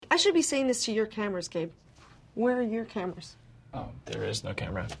should be saying this to your cameras, Gabe. Where are your cameras? Oh, there is no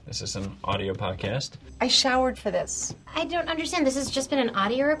camera. This is an audio podcast. I showered for this. I don't understand. This has just been an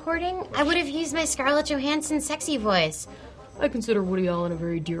audio recording? I would have used my Scarlett Johansson sexy voice. I consider Woody Allen a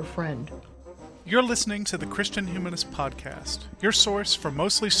very dear friend. You're listening to the Christian Humanist Podcast, your source for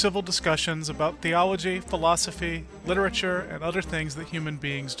mostly civil discussions about theology, philosophy, literature, and other things that human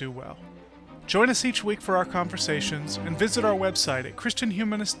beings do well. Join us each week for our conversations and visit our website at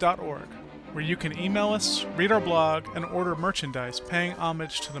christianhumanist.org, where you can email us, read our blog, and order merchandise paying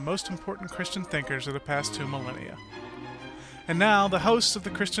homage to the most important Christian thinkers of the past 2 millennia. And now, the hosts of the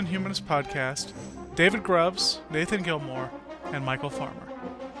Christian Humanist Podcast, David Grubbs, Nathan Gilmour, and Michael Farmer.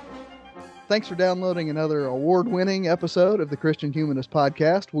 Thanks for downloading another award-winning episode of the Christian Humanist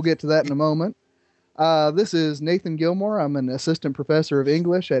Podcast. We'll get to that in a moment. This is Nathan Gilmour. I'm an assistant professor of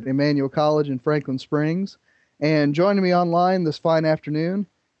English at Emmanuel College in Franklin Springs. And joining me online this fine afternoon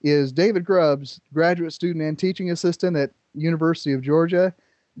is David Grubbs, graduate student and teaching assistant at University of Georgia.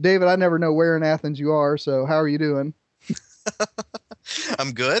 David, I never know where in Athens you are, so how are you doing?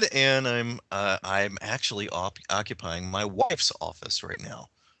 I'm good, and I'm actually occupying my wife's office right now,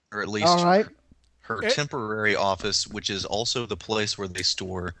 or at least her temporary office, which is also the place where they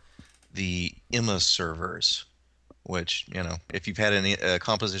store the Emma servers. Which, you know, if you've had any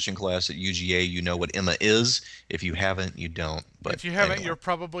composition class at UGA, you know what Emma is. If you haven't, you don't. But if you haven't, anyway. You're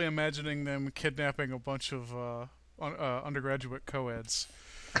probably imagining them kidnapping a bunch of undergraduate co-eds.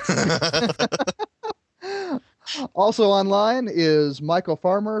 Also online is Michael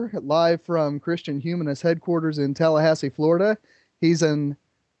Farmer, live from Christian Humanist headquarters in Tallahassee, Florida. He's an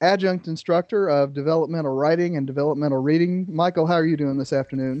adjunct instructor of developmental writing and developmental reading. Michael, how are you doing this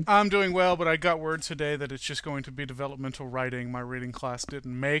afternoon? I'm doing well, but I got word today that it's just going to be developmental writing. My reading class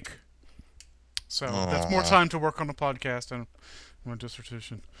didn't make. So that's more time to work on the podcast and my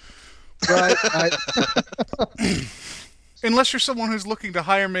dissertation. Right. Unless you're someone who's looking to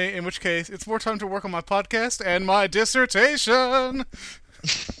hire me, in which case it's more time to work on my podcast and my dissertation.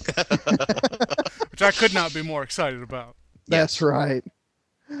 Which I could not be more excited about. That's right.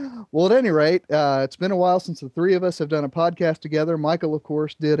 Well, at any rate, it's been a while since the three of us have done a podcast together. Michael, of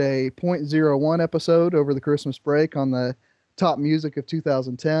course, did a .01 episode over the Christmas break on the top music of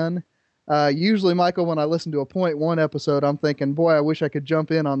 2010. Usually, Michael, when I listen to a .1 episode, I'm thinking, boy, I wish I could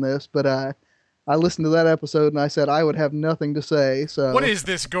jump in on this. But I listened to that episode, and I said I would have nothing to say. So, what is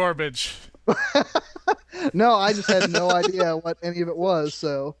this garbage? No, I just had no idea what any of it was.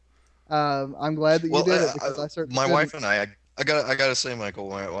 So I'm glad that you did it, because I certainly my didn't. wife and I gotta say, Michael,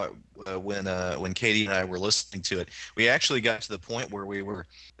 when Katie and I were listening to it, we actually got to the point where we were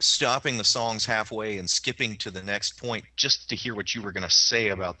stopping the songs halfway and skipping to the next point just to hear what you were going to say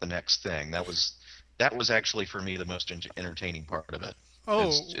about the next thing. That was actually for me the most entertaining part of it.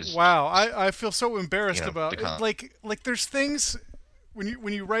 Oh, wow! I feel so embarrassed about it. Like there's things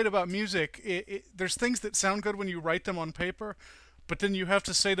when you write about music, there's things that sound good when you write them on paper. But then you have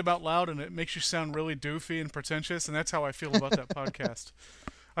to say them out loud, and it makes you sound really doofy and pretentious, and that's how I feel about that podcast.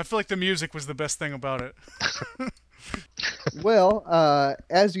 I feel like the music was the best thing about it. Well,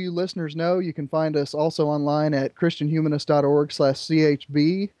 as you listeners know, you can find us also online at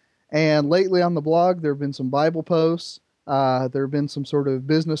christianhumanist.org/chb. And lately on the blog, there have been some Bible posts. There have been some sort of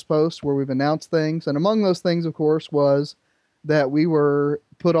business posts where we've announced things. And among those things, of course, was that we were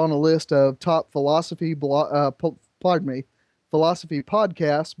put on a list of top philosophy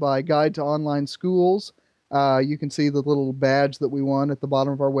podcasts by Guide to Online Schools. You can see the little badge that we won at the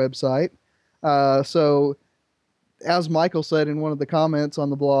bottom of our website. So, as Michael said in one of the comments on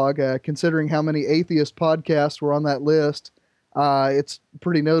the blog, considering how many atheist podcasts were on that list, it's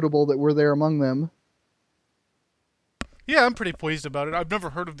pretty notable that we're there among them. Yeah, I'm pretty pleased about it. I've never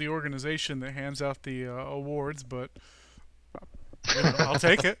heard of the organization that hands out the awards, but I'll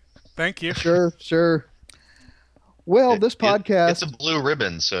take it. Thank you. Sure. Well, this podcast... It's a blue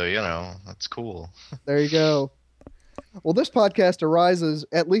ribbon, so, that's cool. There you go. Well, this podcast arises,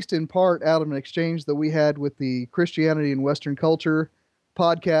 at least in part, out of an exchange that we had with the Christianity and Western Culture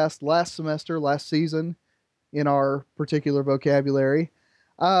podcast last season, in our particular vocabulary.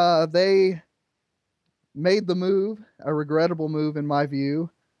 They made the move, a regrettable move in my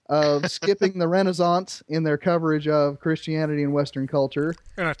view, of skipping the Renaissance in their coverage of Christianity and Western Culture.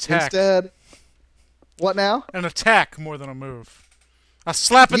 An attack. Instead... What now? An attack more than a move. A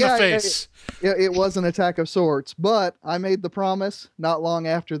slap in the face. It was an attack of sorts. But I made the promise not long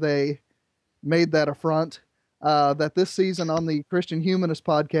after they made that affront that this season on the Christian Humanist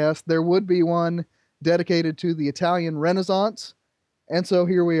podcast, there would be one dedicated to the Italian Renaissance. And so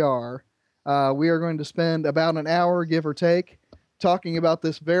here we are. We are going to spend about an hour, give or take, talking about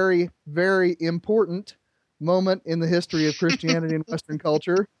this very, very important moment in the history of Christianity and Western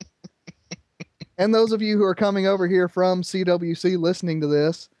culture. And those of you who are coming over here from CWC listening to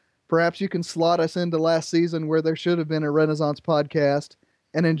this, perhaps you can slot us into last season where there should have been a Renaissance podcast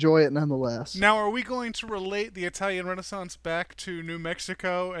and enjoy it nonetheless. Now, are we going to relate the Italian Renaissance back to New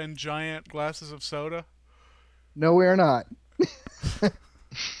Mexico and giant glasses of soda? No, we are not.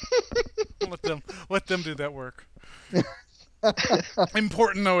 Let them do that work.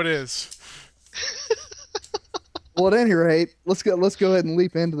 Important though it is. Well, at any rate, let's go ahead and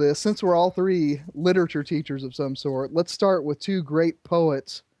leap into this. Since we're all three literature teachers of some sort, let's start with two great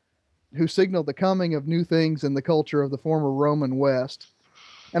poets who signaled the coming of new things in the culture of the former Roman West.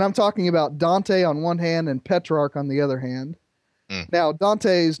 And I'm talking about Dante on one hand and Petrarch on the other hand. Now,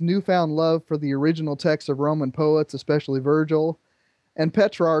 Dante's newfound love for the original texts of Roman poets, especially Virgil, and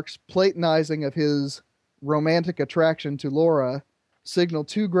Petrarch's platonizing of his romantic attraction to Laura signal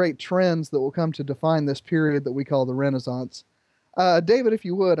two great trends that will come to define this period that we call the Renaissance. David, if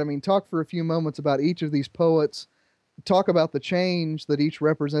you would, talk for a few moments about each of these poets, talk about the change that each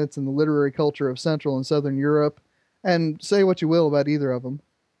represents in the literary culture of Central and Southern Europe, and say what you will about either of them.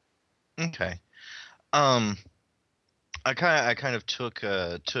 Okay. I kind of took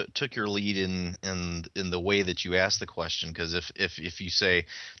your lead in the way that you asked the question, because if you say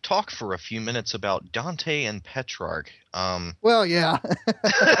talk for a few minutes about Dante and Petrarch, well, yeah.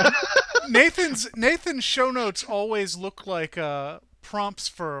 Nathan's show notes always look like prompts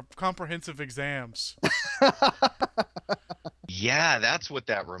for comprehensive exams. Yeah, that's what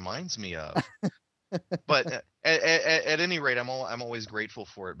that reminds me of. But at any rate, I'm always grateful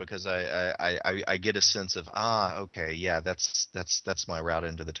for it, because I get a sense of okay, yeah, that's my route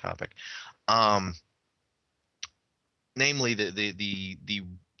into the topic. Namely, the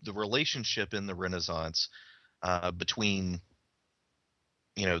relationship in the Renaissance between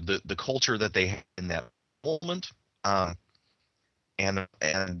the culture that they had in that moment and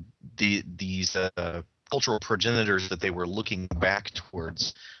these cultural progenitors that they were looking back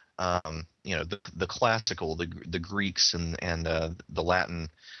towards. The classical, the Greeks and the Latin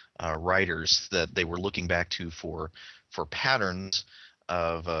writers that they were looking back to for patterns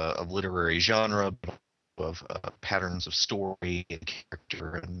of literary genre, of patterns of story and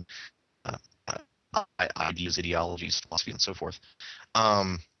character and ideas, ideologies, philosophy, and so forth.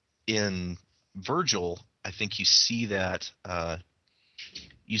 In Virgil, I think you see that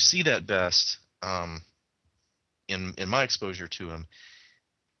best in my exposure to him.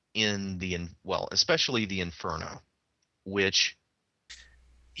 Especially the Inferno, which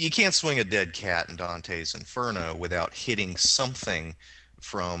you can't swing a dead cat in Dante's Inferno without hitting something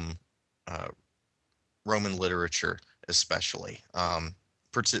from Roman literature, especially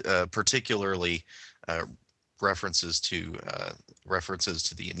particularly references to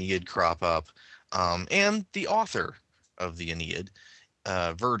the Aeneid crop up, and the author of the Aeneid,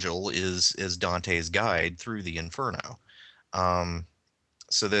 Virgil, is Dante's guide through the Inferno.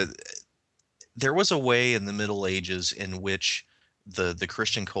 So that there was a way in the Middle Ages in which the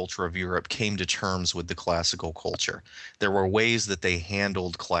Christian culture of Europe came to terms with the classical culture. There were ways that they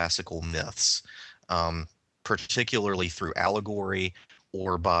handled classical myths, particularly through allegory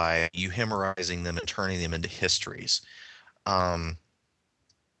or by euhemerizing them and turning them into histories. I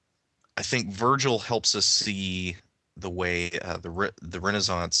think Virgil helps us see the way the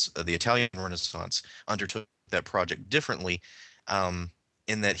Renaissance, the Italian Renaissance, undertook that project differently.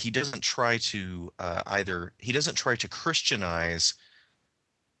 In that he doesn't try to Christianize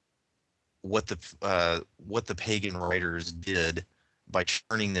what the pagan writers did by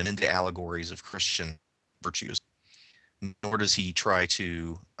turning them into allegories of Christian virtues, nor does he try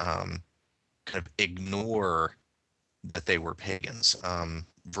to kind of ignore that they were pagans.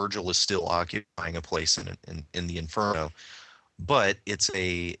 Virgil is still occupying a place in the Inferno, but it's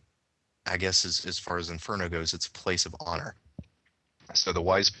I guess as far as Inferno goes, it's a place of honor. So the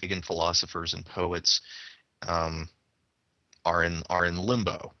wise pagan philosophers and poets are in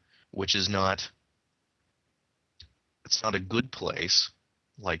limbo, which is not a good place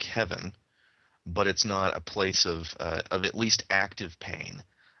like heaven, but it's not a place of at least active pain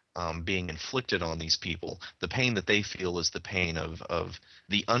being inflicted on these people. The pain that they feel is the pain of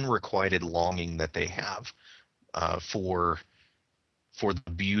the unrequited longing that they have for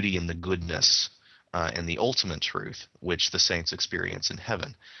the beauty and the goodness and the ultimate truth, which the saints experience in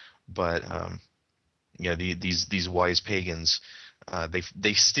heaven. But these wise pagans,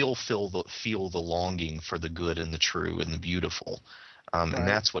 they still feel the longing for the good and the true and the beautiful, right. And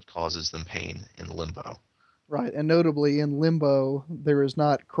that's what causes them pain in limbo. Right, and notably in limbo, there is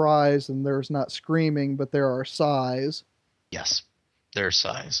not cries and there is not screaming, but there are sighs. Yes. their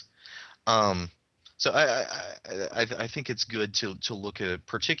size. Um, so I think it's good to look at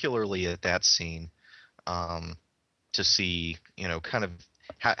particularly at that scene, um, to see, kind of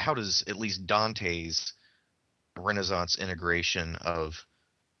how does at least Dante's Renaissance integration of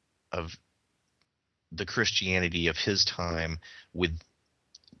the Christianity of his time with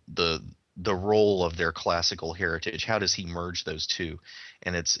the the role of their classical heritage. How does he merge those two?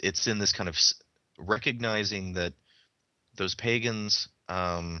 And it's in this kind of recognizing that those pagans,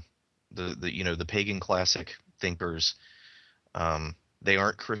 the pagan classic thinkers, they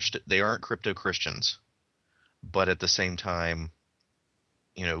aren't crypto Christians, but at the same time,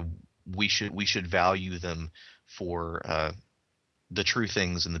 we should value them for the true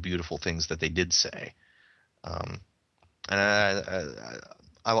things and the beautiful things that they did say. Um, and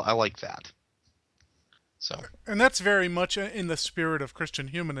I like that. So. And that's very much in the spirit of Christian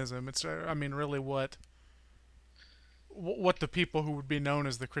humanism. It's, I mean, really what the people who would be known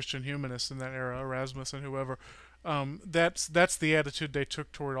as the Christian humanists in that era, Erasmus and whoever, that's the attitude they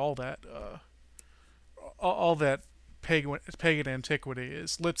took toward all that pagan antiquity.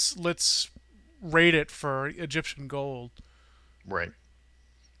 Is let's rate it for Egyptian gold. Right.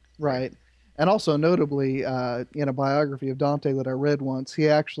 Right. And also, notably, in a biography of Dante that I read once, he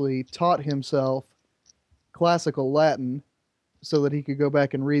actually taught himself classical Latin so that he could go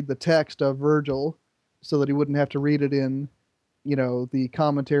back and read the text of Virgil, so that he wouldn't have to read it in, the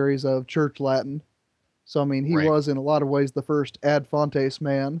commentaries of Church Latin. So, I mean, he was in a lot of ways the first ad fontes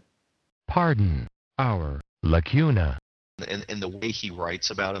man. Pardon our lacuna. And the way he writes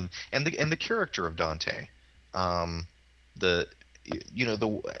about him, and the character of Dante, at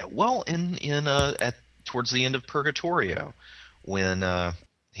towards the end of Purgatorio, when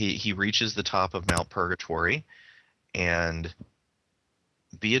he reaches the top of Mount Purgatory, and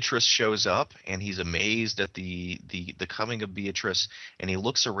Beatrice shows up, and he's amazed at the coming of Beatrice, and he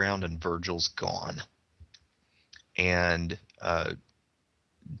looks around and Virgil's gone, and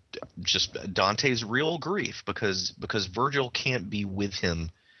just Dante's real grief because Virgil can't be with him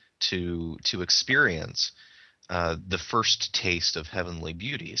to experience the first taste of heavenly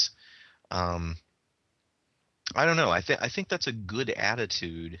beauties. I don't know. I think that's a good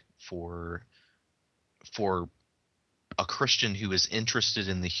attitude for a Christian who is interested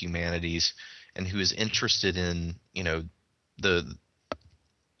in the humanities and who is interested in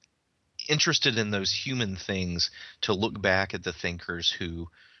interested in those human things, to look back at the thinkers who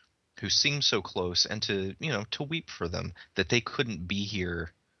seem so close, and to weep for them that they couldn't be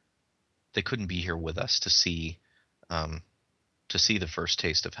here. They couldn't be here with us to see the first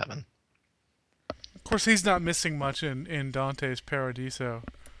taste of heaven. Of course, he's not missing much in Dante's Paradiso.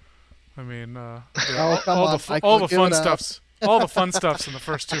 I mean, all the fun stuff's in the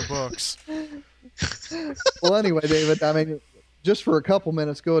first two books. Well, anyway, David, I mean, just for a couple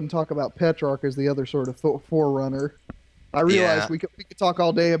minutes, go ahead and talk about Petrarch as the other sort of forerunner. I realize we could talk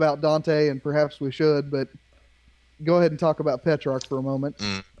all day about Dante, and perhaps we should, but go ahead and talk about Petrarch for a moment.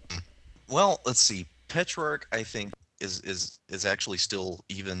 Well, let's see. Petrarch, I think, is actually still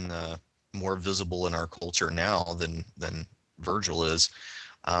even more visible in our culture now than Virgil is.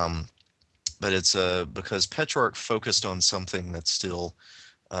 But it's because Petrarch focused on something that's still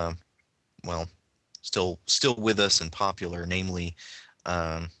still with us and popular, namely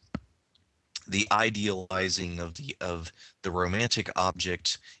the idealizing of the romantic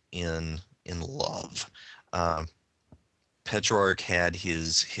object in love. Petrarch had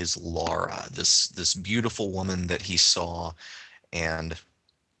his Laura, this beautiful woman that he saw, and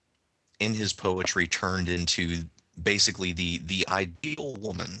in his poetry turned into basically the ideal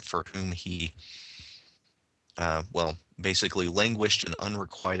woman for whom he basically languished in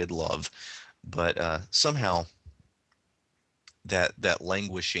unrequited love. But somehow that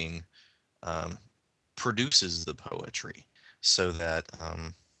languishing produces the poetry, so that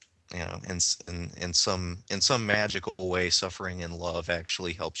in some magical way, suffering in love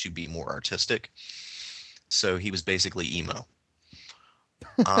actually helps you be more artistic. So he was basically emo.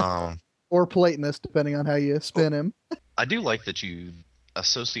 Or Platonist, depending on how you spin him. I do like that you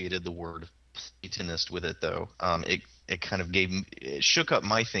associated the word Platonist with it, though. It kind of it shook up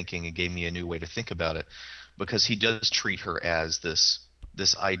my thinking and gave me a new way to think about it, because he does treat her as this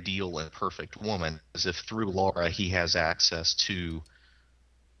ideal and perfect woman, as if through Laura he has access to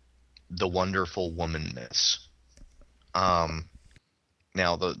the wonderful womanness.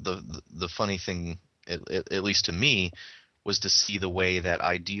 Now the funny thing, at least to me, was to see the way that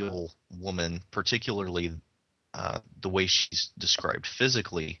ideal woman, particularly the way she's described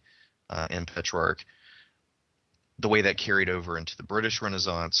physically in Petrarch, the way that carried over into the British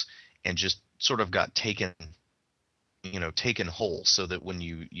Renaissance and just sort of got taken taken whole, so that when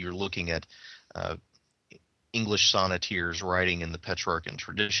you're looking at English sonneteers writing in the Petrarchan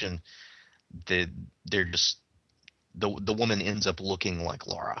tradition, they're just the woman ends up looking like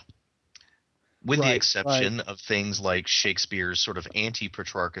Laura, with the exception of things like Shakespeare's sort of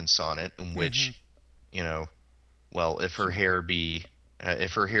anti-Petrarchan sonnet, in which, well, if her hair be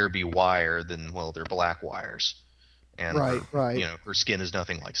wire, then well, they're black wires, and her skin is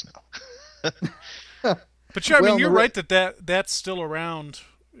nothing like snow. But yeah, I mean, you're right that's still around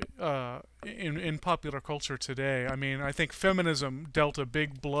in popular culture today. I mean, I think feminism dealt a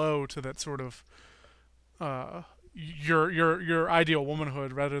big blow to that sort of your ideal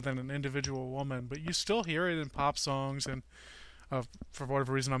womanhood rather than an individual woman. But you still hear it in pop songs, and for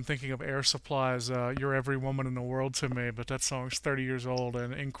whatever reason, I'm thinking of Air Supply's "You're Every Woman in the World to Me," but that song's 30 years old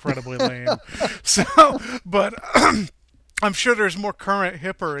and incredibly lame. But I'm sure there's more current,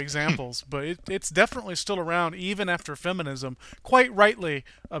 hipper examples, but it's definitely still around even after feminism quite rightly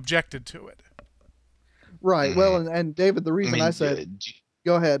objected to it. Right. Well, and David, the reason I said,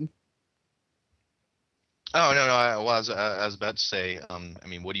 go ahead. Oh no! I was about to say.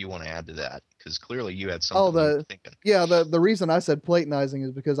 What do you want to add to that? Because clearly you had something you were thinking. Yeah, the reason I said Platonizing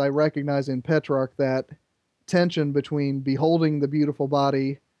is because I recognize in Petrarch that tension between beholding the beautiful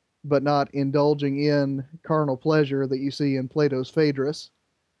body but not indulging in carnal pleasure that you see in Plato's Phaedrus,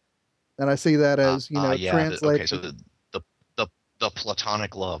 and I see that as translated. Okay, so the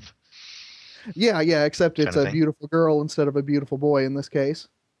platonic love. Yeah, except it's a beautiful girl instead of a beautiful boy in this case.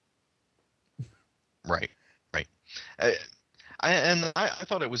 Right. I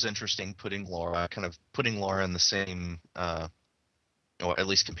thought it was interesting putting Laura in the same, or at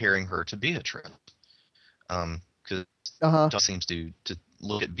least comparing her to Beatrice, because Dante seems to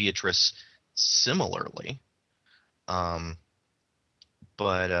look at Beatrice similarly,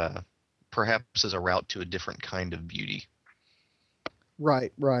 but perhaps as a route to a different kind of beauty.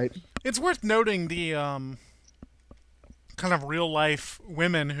 Right. It's worth noting the kind of real life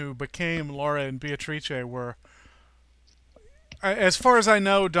women who became Laura and Beatrice were, as far as I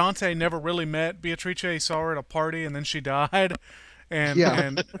know, Dante never really met Beatrice. He saw her at a party and then she died.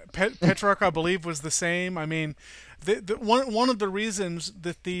 And Petrarch, I believe, was the same. I mean, one of the reasons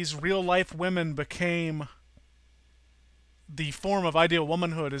that these real life women became the form of ideal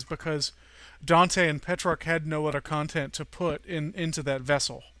womanhood is because Dante and Petrarch had no other content to put into that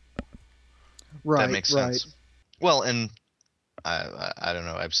vessel. Right. That makes sense. Well, and I don't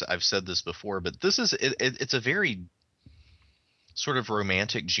know. I've said this before, but this is it's a very sort of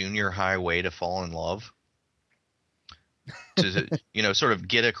romantic junior high way to fall in love. To sort of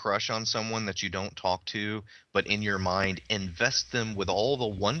get a crush on someone that you don't talk to, but in your mind invest them with all the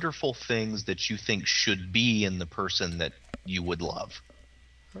wonderful things that you think should be in the person that you would love.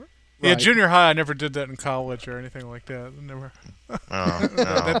 Yeah, junior high, I never did that in college or anything like that. Never. Oh,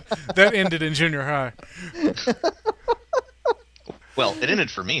 no. that ended in junior high. Well, it ended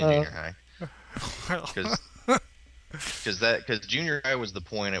for me in junior high. Because junior high was the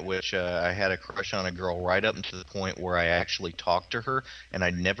point at which I had a crush on a girl right up to the point where I actually talked to her, and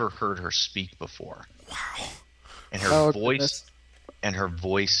I'd never heard her speak before. Wow. And her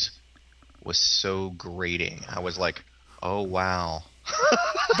voice was so grating. I was like, oh wow.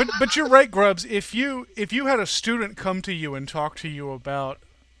 But you're right, Grubbs. If you had a student come to you and talk to you about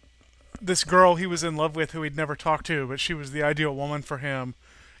this girl he was in love with who he'd never talked to, but she was the ideal woman for him,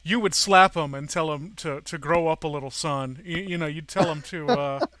 you would slap him and tell him to grow up a little, son. You'd tell him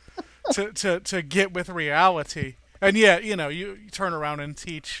to get with reality. And yet, you turn around and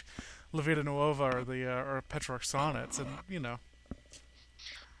teach La Vita Nuova or Petrarch sonnets, and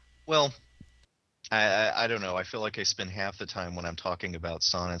Well, I don't know. I feel like I spend half the time when I'm talking about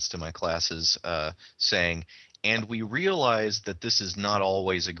sonnets to my classes saying, and we realize that this is not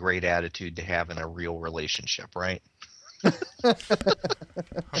always a great attitude to have in a real relationship, right?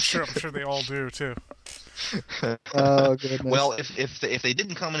 I'm sure they all do too. Oh goodness. Well, if they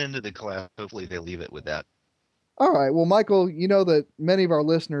didn't come into the class, hopefully they leave it with that. All right. Well, Michael, you know that many of our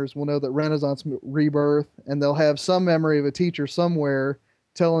listeners will know that Renaissance rebirth, and they'll have some memory of a teacher somewhere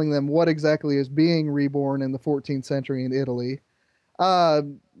telling them what exactly is being reborn in the 14th century in Italy.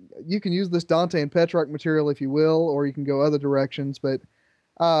 You can use this Dante and Petrarch material if you will, or you can go other directions, but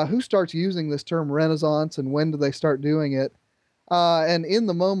who starts using this term Renaissance, and when do they start doing it? And in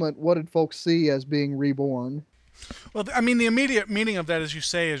the moment, what did folks see as being reborn? Well, I mean, the immediate meaning of that, as you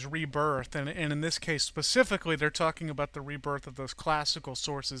say, is rebirth. And in this case specifically, they're talking about the rebirth of those classical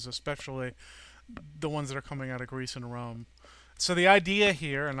sources, especially the ones that are coming out of Greece and Rome. So the idea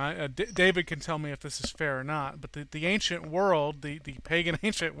here, and David can tell me if this is fair or not, but the ancient world, the pagan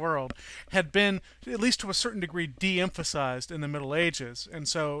ancient world, had been, at least to a certain degree, de-emphasized in the Middle Ages. And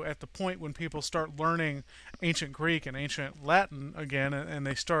so at the point when people start learning ancient Greek and ancient Latin again, and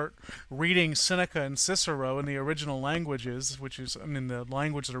they start reading Seneca and Cicero in the original languages, which is, I mean, the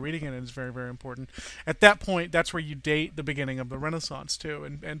language they're reading it in is very, very important. At that point, that's where you date the beginning of the Renaissance, too.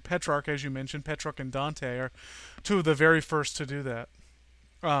 And Petrarch, as you mentioned, Petrarch and Dante are two of the very first to do that.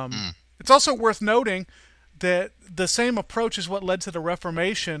 It's also worth noting that the same approach is what led to the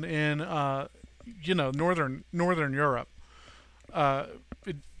Reformation in, northern Europe.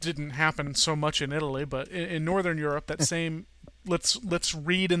 It didn't happen so much in Italy, but in northern Europe, that same let's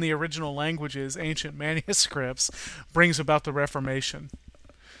read in the original languages ancient manuscripts brings about the Reformation.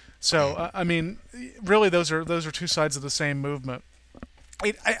 So I mean, really, those are two sides of the same movement.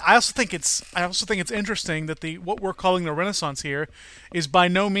 I also think it's interesting that what we're calling the Renaissance here is by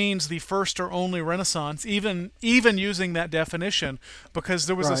no means the first or only Renaissance, even using that definition, because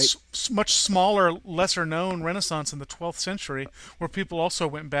there was a much smaller, lesser known Renaissance in the 12th century where people also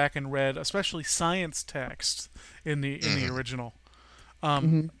went back and read, especially science texts in the original.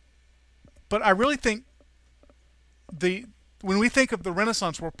 But I really think when we think of the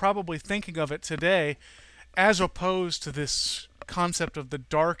Renaissance, we're probably thinking of it today as opposed to this concept of the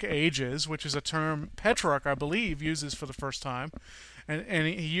Dark Ages, which is a term Petrarch, I believe, uses for the first time, and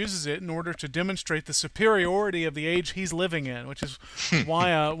he uses it in order to demonstrate the superiority of the age he's living in, which is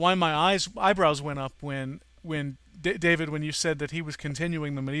why my eyebrows went up when David, when you said that he was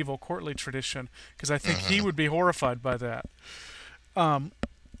continuing the medieval courtly tradition, because I think he would be horrified by that.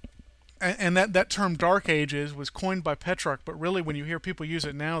 And that term Dark Ages was coined by Petrarch, but really when you hear people use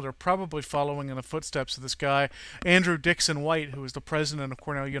it now, they're probably following in the footsteps of this guy, Andrew Dixon White, who was the president of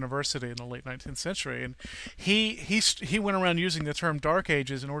Cornell University in the late 19th century. And he went around using the term Dark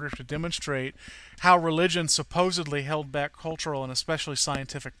Ages in order to demonstrate how religion supposedly held back cultural and especially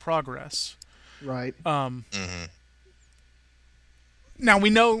scientific progress. Right. Now we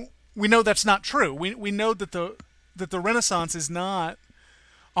know that's not true. We know that the Renaissance is not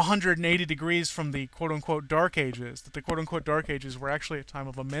 180 degrees from the quote-unquote Dark Ages, that the quote-unquote Dark Ages were actually a time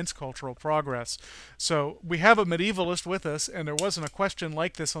of immense cultural progress. So we have a medievalist with us, and there wasn't a question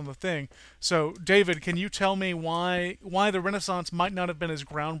like this on the thing. So, David, can you tell me why the Renaissance might not have been as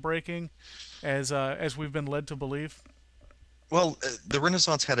groundbreaking as we've been led to believe? Well, the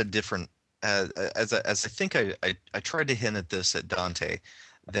Renaissance had a different, as I think I tried to hint at this at Dante,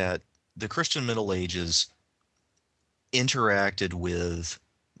 that the Christian Middle Ages interacted with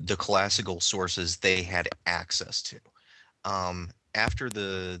the classical sources they had access to. After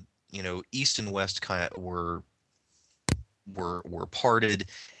the East and West kind of were parted,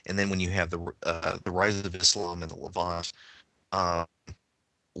 and then when you have the rise of Islam in the Levant,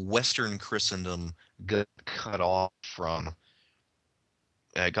 Western Christendom got cut off from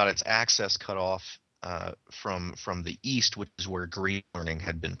got its access cut off from the East, which is where Greek learning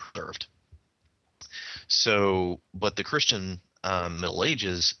had been preserved. So, but the Christian Middle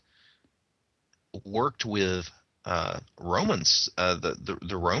Ages worked with Romans,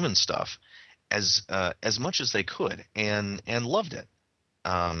 the Roman stuff, as much as they could, and loved it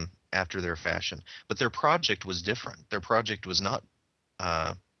after their fashion. But their project was different. Their project was not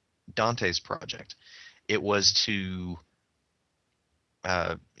Dante's project. It was to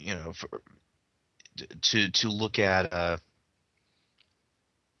look at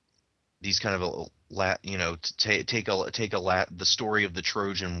these kind of take the story of the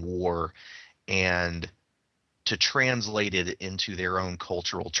Trojan War and to translate it into their own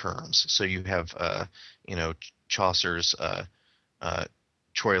cultural terms. So you have Chaucer's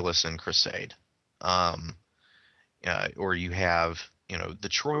Troilus and Crusade, or you have the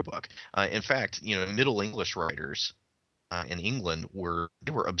Troy book. In fact, Middle English writers in England were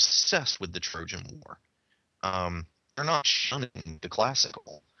obsessed with the Trojan War. They're not shunning the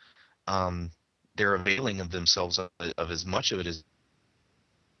classical. They're availing of themselves of as much of it as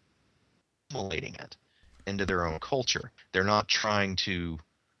assimilating it into their own culture. They're not trying to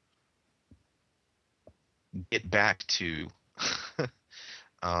get back to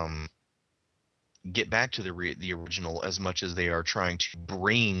the original as much as they are trying to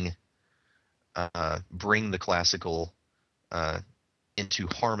bring the classical into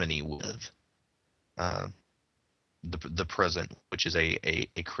harmony with the present, which is a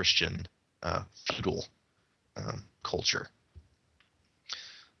Christian feudal culture.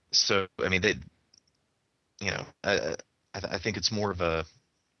 So I mean, I think it's more of a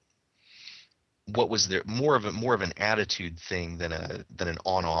more of an attitude thing than an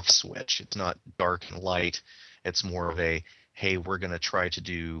on-off switch. It's not dark and light. It's more of a, hey, we're going to try to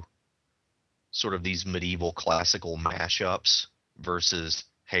do sort of these medieval classical mashups versus,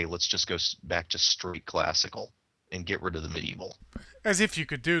 hey, let's just go back to straight classical and get rid of the medieval. As if you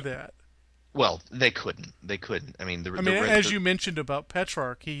could do that. Well, they couldn't. I mean, as you mentioned about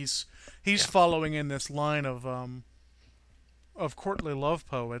Petrarch, he's following in this line of courtly love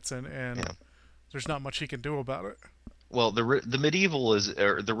poets, and there's not much he can do about it. Well, the medieval is,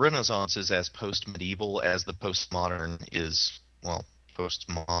 or the Renaissance is as post-medieval as the postmodern is, well,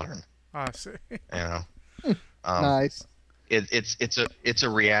 postmodern. I see. You know, Nice. It's a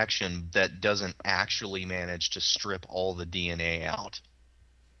reaction that doesn't actually manage to strip all the DNA out.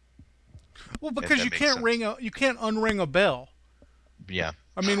 Well, because you can't unring a bell. Yeah.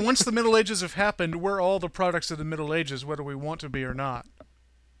 I mean, once the Middle Ages have happened, we're all the products of the Middle Ages, whether we want to be or not.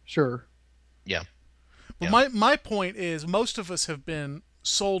 Sure. Yeah. But my point is, most of us have been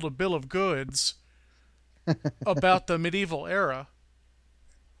sold a bill of goods about the medieval era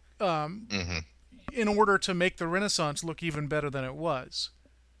in order to make the Renaissance look even better than it was.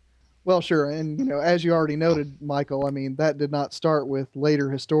 Well, sure, and as you already noted, Michael, I mean, that did not start with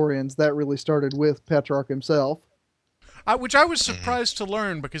later historians. That really started with Petrarch himself. Which I was surprised to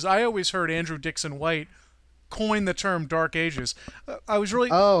learn, because I always heard Andrew Dixon White coin the term Dark Ages.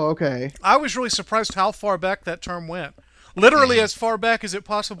 Oh, okay. I was really surprised how far back that term went. Literally as far back as it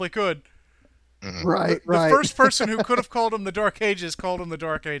possibly could. Right. The first person who could have called them the Dark Ages called them the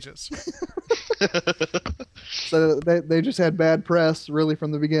Dark Ages. So they just had bad press, really,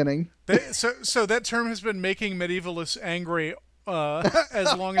 from the beginning. So that term has been making medievalists angry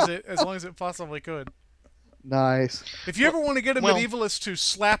as long as it possibly could. Nice. If you ever want to get a medievalist to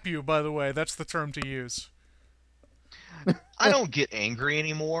slap you, by the way, that's the term to use. I don't get angry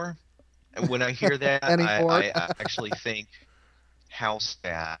anymore. And when I hear that, I actually think how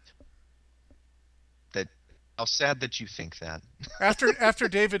sad that you think that. After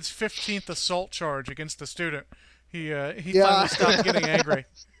David's 15th assault charge against a student, he finally stopped getting angry.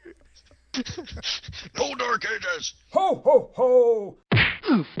 No Dark Ages! Ho, ho, ho!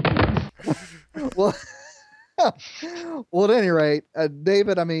 Well, at any rate,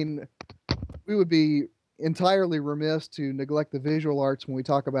 David, I mean, we would be entirely remiss to neglect the visual arts when we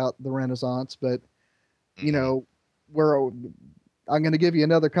talk about the Renaissance, but, I'm going to give you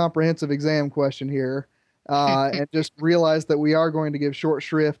another comprehensive exam question here. And just realize that we are going to give short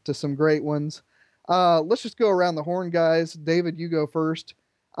shrift to some great ones. Let's just go around the horn, guys. David, you go first.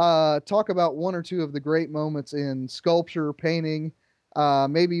 Talk about one or two of the great moments in sculpture, painting,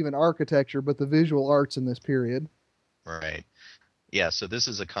 maybe even architecture, but the visual arts in this period. Right. Yeah, so this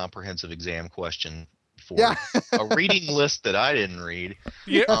is a comprehensive exam question for a reading list that I didn't read.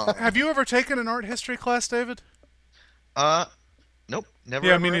 Yeah. Have you ever taken an art history class, David? Nope, never.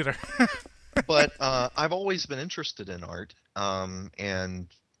 Yeah, me neither. But I've always been interested in art, and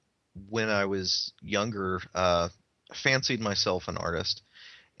when I was younger, fancied myself an artist,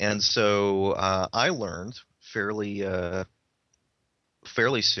 and so I learned fairly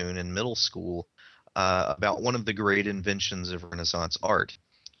soon in middle school about one of the great inventions of Renaissance art,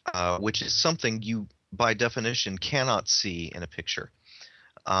 which is something you, by definition, cannot see in a picture.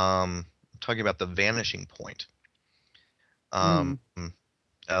 I'm talking about the vanishing point.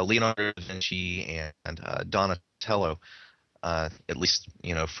 Leonardo da Vinci and Donatello, at least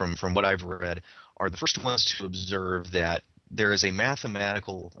from what I've read, are the first ones to observe that there is a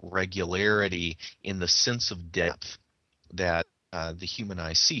mathematical regularity in the sense of depth that the human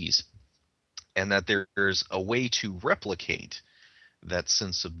eye sees, and that there's a way to replicate that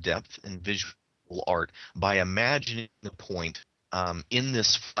sense of depth in visual art by imagining the point in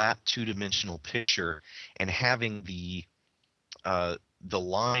this flat two-dimensional picture and having the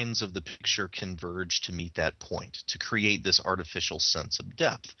lines of the picture converge to meet that point, to create this artificial sense of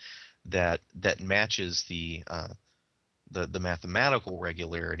depth that matches the mathematical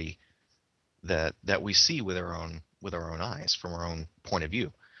regularity that we see with our own eyes from our own point of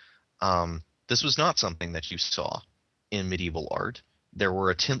view. This was not something that you saw in medieval art. There were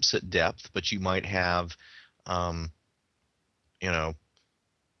attempts at depth, but you might have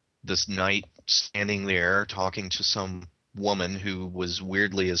this knight standing there talking to some woman who was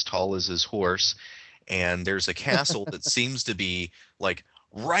weirdly as tall as his horse, and there's a castle that seems to be like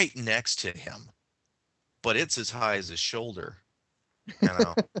right next to him, but it's as high as his shoulder.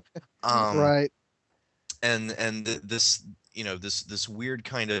 Right. And this weird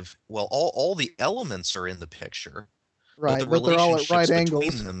kind of, well, all the elements are in the picture, right? But the but they're all at right between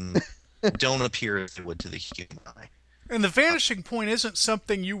angles. them don't appear as they would to the human eye. And the vanishing point isn't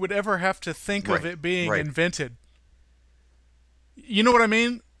something you would ever have to think of it being invented. You know what I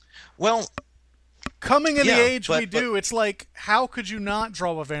mean? Well, Coming in the age we but, do, it's like, how could you not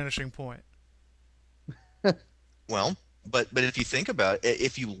draw a vanishing point? Well, but if you think about it,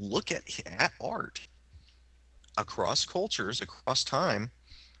 if you look at art across cultures, across time,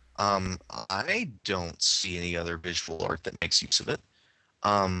 I don't see any other visual art that makes use of it.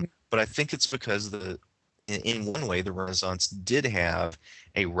 But I think it's because in one way, the Renaissance did have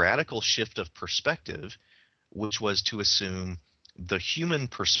a radical shift of perspective, which was to assume the human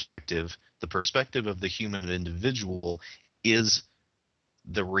perspective, the perspective of the human individual, is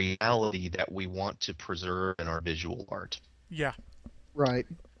the reality that we want to preserve in our visual art. Yeah. Right.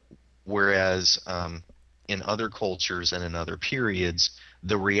 Whereas in other cultures and in other periods,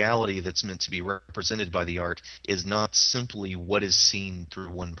 the reality that's meant to be represented by the art is not simply what is seen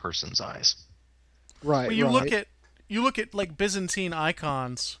through one person's eyes. Right. Well, you look at like Byzantine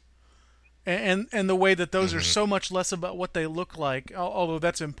icons, and the way that those are so much less about what they look like, although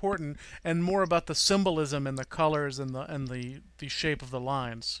that's important, and more about the symbolism and the colors and the shape of the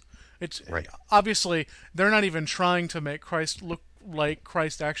lines. It's right. Obviously they're not even trying to make Christ look like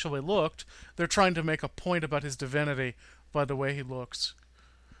Christ actually looked. They're trying to make a point about his divinity by the way he looks.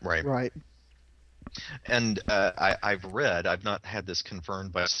 Right. Right. And I've not had this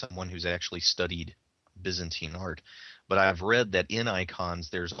confirmed by someone who's actually studied Byzantine art, but I've read that in icons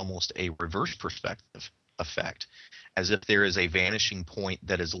there's almost a reverse perspective effect, as if there is a vanishing point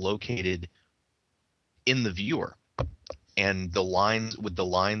that is located in the viewer, and the lines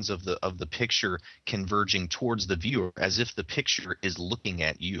of the picture converging towards the viewer, as if the picture is looking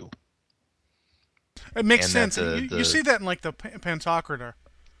at you. It makes sense. You see that in like the Pantocrator.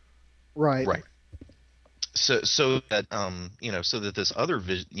 Right. Right. So that so that this other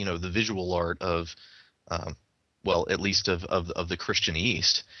the visual art of well, at least of the Christian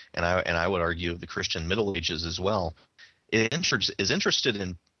East, and I would argue of the Christian Middle Ages as well, is interested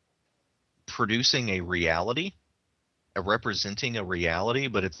in producing a reality, representing a reality,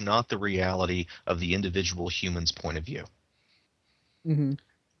 but it's not the reality of the individual human's point of view.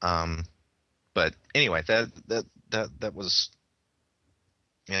 Mm-hmm. But anyway, that was,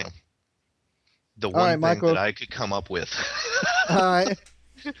 the one thing that I could come up with. All right,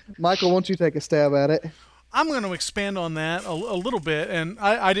 Michael, why don't you take a stab at it? I'm going to expand on that a little bit, and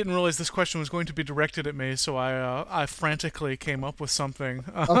I didn't realize this question was going to be directed at me, so I frantically came up with something.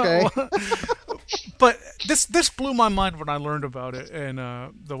 Okay. But this blew my mind when I learned about it in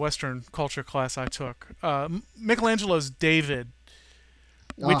the Western culture class I took. Michelangelo's David,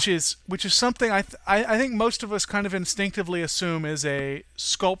 which is something I think most of us kind of instinctively assume is a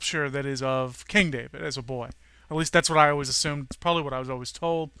sculpture that is of King David as a boy. At least that's what I always assumed. It's probably what I was always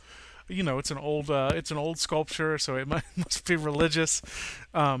told. It's an old sculpture, so it must be religious.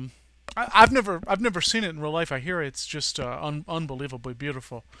 I've never seen it in real life. I hear it's just unbelievably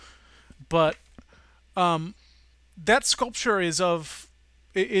beautiful. But that sculpture is of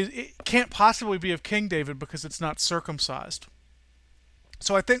it can't possibly be of King David because it's not circumcised.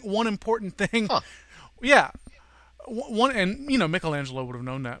 So I think one important thing, Michelangelo would have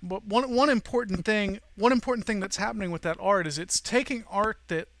known that. But one important thing that's happening with that art is it's taking art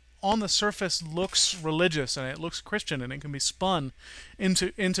that on the surface looks religious and it looks Christian and it can be spun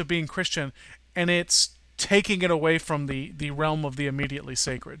into being Christian, and it's taking it away from the realm of the immediately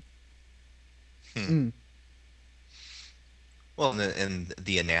sacred. Well, in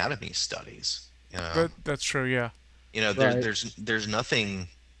the anatomy studies, that's true. Yeah. There's nothing,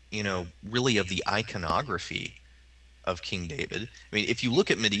 really of the iconography of King David. I mean, if you look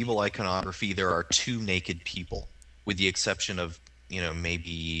at medieval iconography, there are two naked people, with the exception of,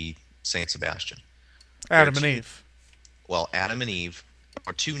 maybe Saint Sebastian. Adam and Eve. Well, Adam and Eve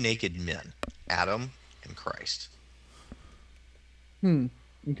are two naked men, Adam and Christ.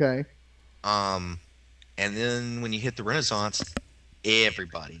 Okay. And then when you hit the Renaissance,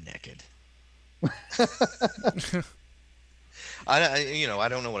 everybody naked. I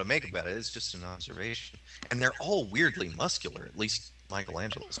don't know what to make about it. It's just an observation, and they're all weirdly muscular. At least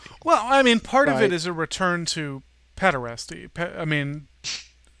Michelangelo's people. Well, I mean, part of it is a return to pederasty. I mean,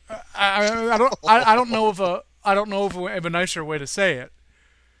 I don't know of a nicer way to say it.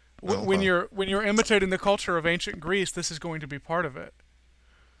 When you're imitating the culture of ancient Greece, this is going to be part of it.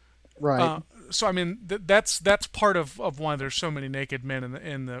 Right. So I mean, that's part of why there's so many naked men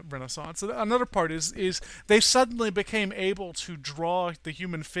in the Renaissance. Another part is they suddenly became able to draw the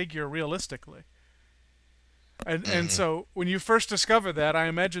human figure realistically. And so when you first discover that, I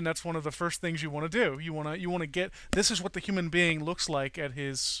imagine that's one of the first things you want to do. You want to get, this is what the human being looks like at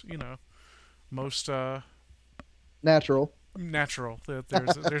his, most natural.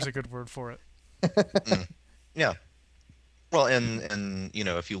 There's a good word for it. Yeah. Well, and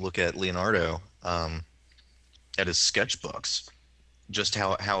if you look at Leonardo, at his sketchbooks, just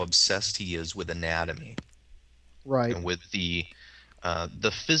how obsessed he is with anatomy, Right. and with the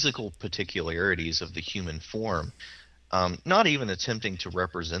physical particularities of the human form, not even attempting to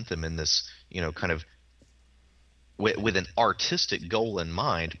represent them in this, kind of with an artistic goal in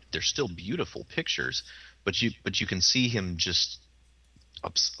mind. They're still beautiful pictures, but you can see him just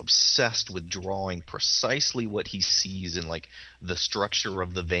obsessed with drawing precisely what he sees in, like, the structure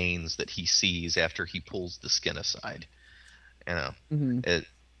of the veins that he sees after he pulls the skin aside. Mm-hmm.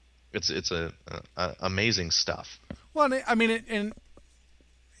 It's amazing stuff. Well, I mean,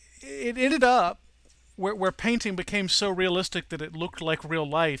 it ended up where painting became so realistic that it looked like real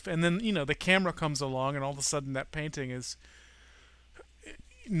life, and then the camera comes along, and all of a sudden that painting is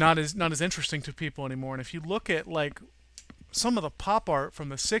not as interesting to people anymore. And if you look at, like, some of the pop art from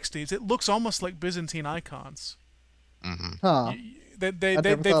the '60s, it looks almost like Byzantine icons. Mm-hmm. Huh. I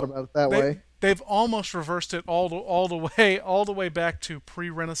never thought about it that way. They've almost reversed it all the way back to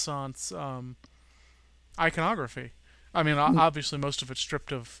pre-Renaissance iconography. I mean, obviously most of it's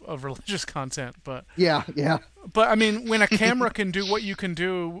stripped of religious content, but yeah. But I mean, when a camera can do what you can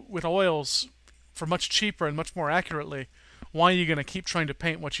do with oils for much cheaper and much more accurately, why are you going to keep trying to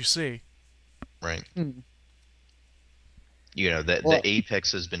paint what you see? Right. Hmm. The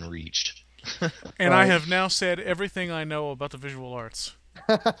apex has been reached. And I have now said everything I know about the visual arts.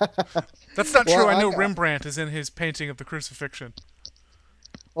 That's not true. I know Rembrandt is in his painting of the Crucifixion.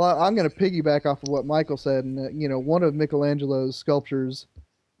 Well, I'm going to piggyback off of what Michael said, and one of Michelangelo's sculptures,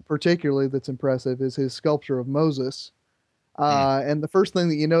 particularly that's impressive, is his sculpture of Moses. And the first thing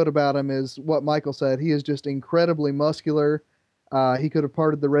that you note about him is what Michael said. He is just incredibly muscular. He could have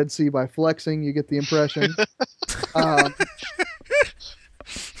parted the Red Sea by flexing. You get the impression.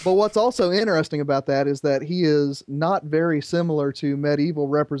 But what's also interesting about that is that he is not very similar to medieval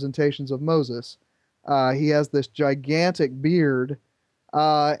representations of Moses. He has this gigantic beard.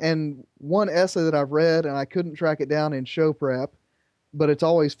 And one essay that I've read, and I couldn't track it down in show prep, but it's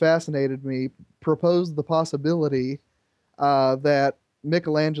always fascinated me, proposed the possibility that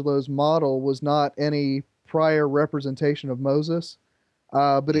Michelangelo's model was not any prior representation of Moses,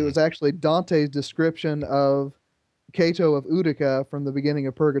 but it was actually Dante's description of Cato of Utica from the beginning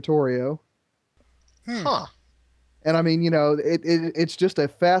of Purgatorio. Huh. And I mean, it's just a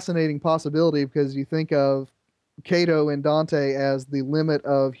fascinating possibility, because you think of Cato and Dante as the limit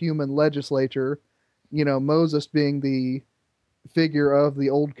of human legislature, Moses being the figure of the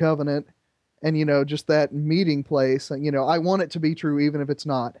Old Covenant, and, just that meeting place. I want it to be true even if it's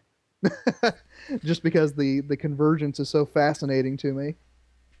not. Just because the convergence is so fascinating to me.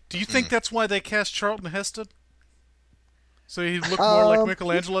 Do you think that's why they cast Charlton Heston? So he looked more like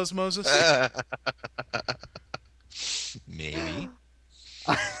Michelangelo's Moses? Maybe.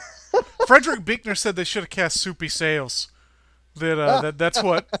 Frederick Buechner said they should have cast Soupy Sales. That's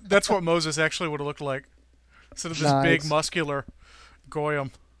what Moses actually would have looked like, instead of this big muscular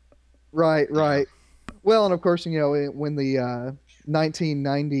goyim. Right. Well, and of course, when the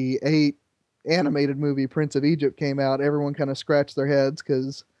 1998 animated movie Prince of Egypt came out, everyone kind of scratched their heads,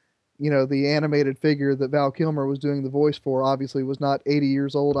 because the animated figure that Val Kilmer was doing the voice for obviously was not 80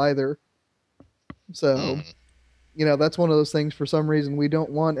 years old either. So, that's one of those things. For some reason, we don't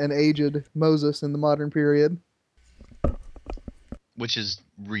want an aged Moses in the modern period. Which is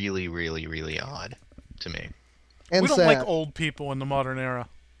really, really, really odd to me. And we don't sad. like old people in the modern era.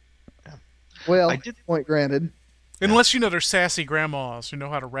 Yeah. Well, point granted. Unless, they're sassy grandmas who know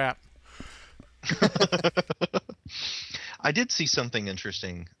how to rap. I did see something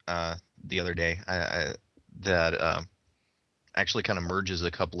interesting the other day that actually kind of merges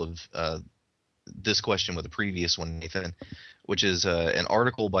a couple of this question with the previous one, Nathan, which is an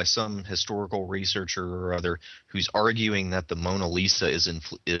article by some historical researcher or other who's arguing that the Mona Lisa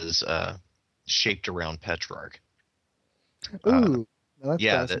is shaped around Petrarch. Ooh, that's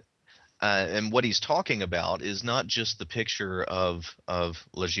fascinating. And what he's talking about is not just the picture of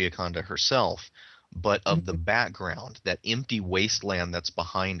La Gioconda herself, but of the background, that empty wasteland that's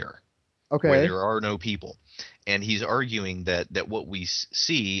behind her, where there are no people. And he's arguing that what we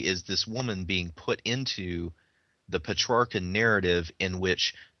see is this woman being put into the Petrarchan narrative, in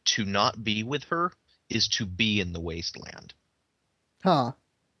which to not be with her is to be in the wasteland. Huh.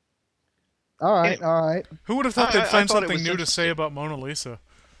 All right. Who would have thought they'd find something new to say about Mona Lisa?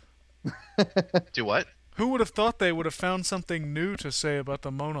 Do what? Who would have thought they would have found something new to say about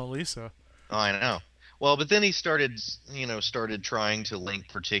the Mona Lisa? Oh, I know. Well, but then he started trying to link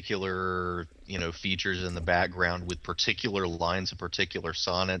particular, features in the background with particular lines of particular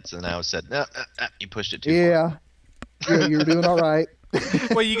sonnets, and I said, no, you pushed it too far. You're doing all right.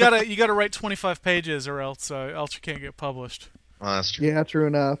 Well, you gotta write 25 pages, or else you can't get published. Oh, that's true. Yeah, true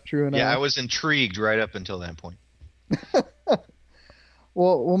enough. True enough. Yeah, I was intrigued right up until that point.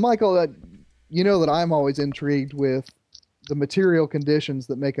 Well, Michael, you know that I'm always intrigued with the material conditions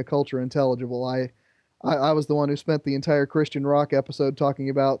that make a culture intelligible. I was the one who spent the entire Christian rock episode talking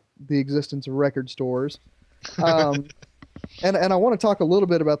about the existence of record stores. And I want to talk a little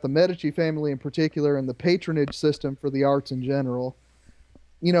bit about the Medici family in particular and the patronage system for the arts in general.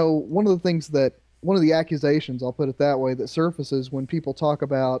 You know, one of the accusations, I'll put it that way, that surfaces when people talk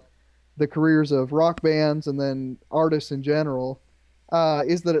about the careers of rock bands and then artists in general,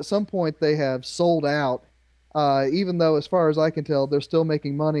 is that at some point they have sold out, even though, as far as I can tell, they're still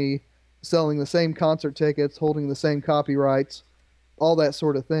making money selling the same concert tickets, holding the same copyrights, all that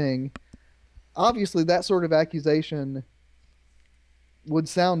sort of thing. Obviously, that sort of accusation would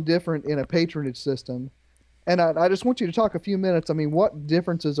sound different in a patronage system. And I just want you to talk a few minutes. I mean, what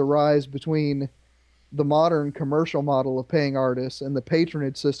differences arise between the modern commercial model of paying artists and the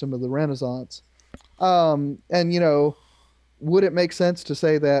patronage system of the Renaissance? And, you know, would it make sense to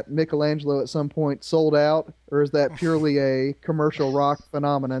say that Michelangelo at some point sold out, or is that purely a commercial rock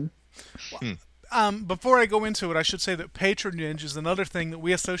phenomenon? Before I go into it, I should say that patronage is another thing that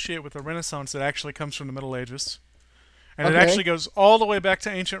we associate with the Renaissance that actually comes from the Middle Ages. And It actually goes all the way back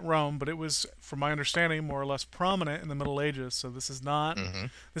to ancient Rome, but it was, from my understanding, more or less prominent in the Middle Ages. So this is not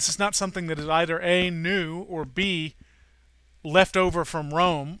something that is either A, new, or B, left over from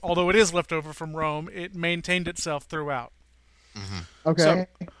Rome. Although it is left over from Rome, it maintained itself throughout. Okay.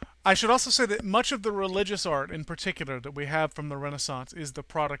 So, I should also say that much of the religious art, in particular, that we have from the Renaissance is the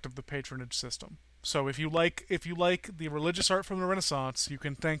product of the patronage system. So if you like the religious art from the Renaissance, you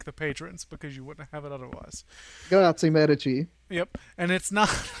can thank the patrons because you wouldn't have it otherwise. Grazie, Medici. Yep, and it's not.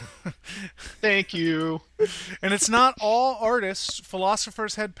 Thank you. And it's not all artists.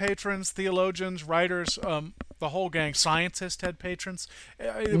 Philosophers had patrons, theologians, writers, the whole gang. Scientists had patrons.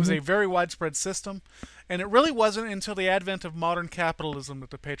 It was a very widespread system, and it really wasn't until the advent of modern capitalism that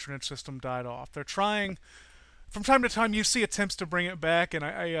the patronage system died off. They're trying, from time to time, you see attempts to bring it back,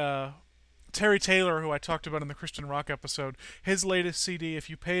 and Terry Taylor, who I talked about in the Christian Rock episode, his latest CD, if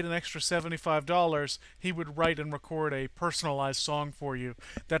you paid an extra $75, he would write and record a personalized song for you.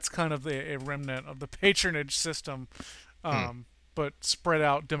 That's kind of a remnant of the patronage system, but spread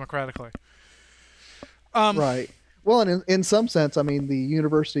out democratically. Right. Well, and in some sense, I mean, the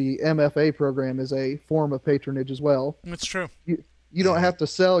university MFA program is a form of patronage as well. It's true. You don't have to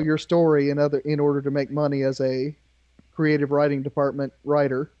sell your story in order to make money as a creative writing department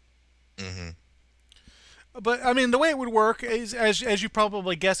writer. But I mean, the way it would work is, as you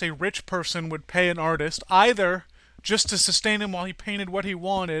probably guess, a rich person would pay an artist either just to sustain him while he painted what he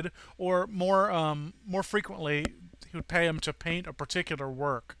wanted, or more frequently, he would pay him to paint a particular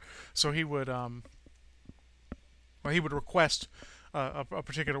work. So he would request a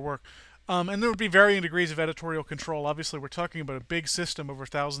particular work. And there would be varying degrees of editorial control. Obviously, we're talking about a big system over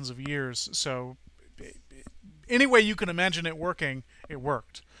thousands of years. So any way you can imagine it working, it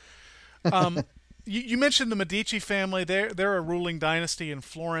worked. You mentioned the Medici family. They're a ruling dynasty in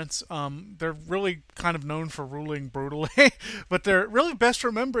Florence. They're really kind of known for ruling brutally, but they're really best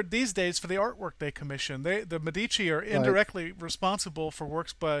remembered these days for the artwork they commission. The Medici are indirectly responsible for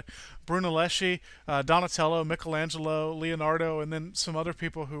works by Brunelleschi, Donatello, Michelangelo, Leonardo, and then some other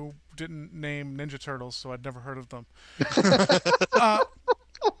people who didn't name Ninja Turtles, so I'd never heard of them.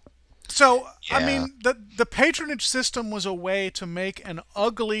 So, yeah. I mean, the patronage system was a way to make an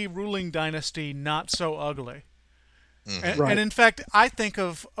ugly ruling dynasty not so ugly. And in fact, I think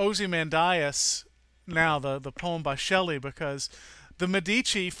of Ozymandias now, the poem by Shelley, because the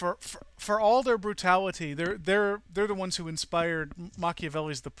Medici, for all their brutality, they're the ones who inspired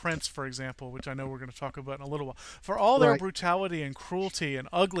Machiavelli's The Prince, for example, which I know we're going to talk about in a little while. For all their brutality and cruelty and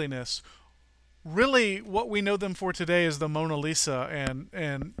ugliness, really what we know them for today is the Mona Lisa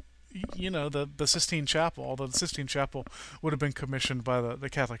and you know, the Sistine Chapel, although the Sistine Chapel would have been commissioned by the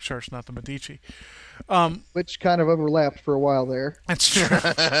Catholic Church, not the Medici. Which kind of overlapped for a while there. It's true.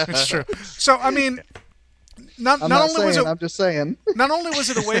 It's true. So, I mean, I'm just saying. Not only was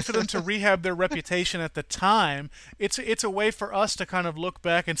it a way for them to rehab their reputation at the time, it's a way for us to kind of look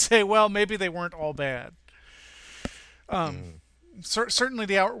back and say, well, maybe they weren't all bad. Certainly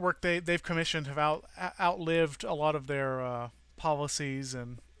the artwork they've commissioned have outlived a lot of their policies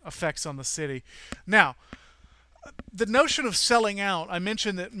and effects on the city. Now, the notion of selling out, I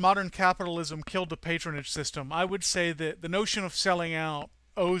mentioned that modern capitalism killed the patronage system. I would say that the notion of selling out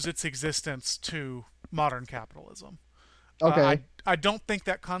owes its existence to modern capitalism. Okay. I don't think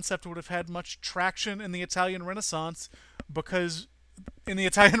that concept would have had much traction in the Italian Renaissance, because in the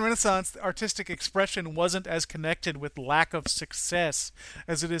Italian Renaissance, artistic expression wasn't as connected with lack of success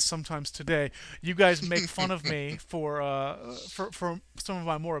as it is sometimes today. You guys make fun of me for some of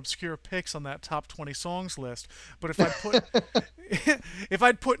my more obscure picks on that top 20 songs list. But if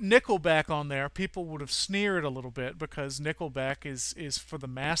I'd put Nickelback on there, people would have sneered a little bit, because Nickelback is for the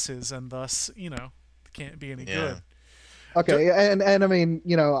masses, and thus, can't be any good. Okay, and I mean,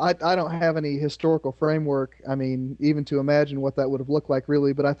 I don't have any historical framework, I mean, even to imagine what that would have looked like,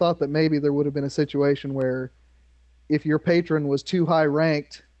 really, but I thought that maybe there would have been a situation where if your patron was too high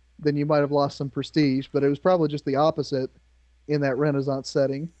ranked, then you might have lost some prestige, but it was probably just the opposite in that Renaissance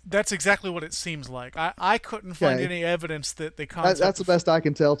setting. That's exactly what it seems like. I couldn't find any evidence that the concept... That's the best I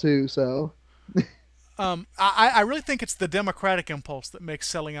can tell, too, so... I really think it's the democratic impulse that makes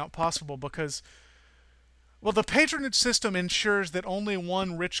selling out possible, because... Well, the patronage system ensures that only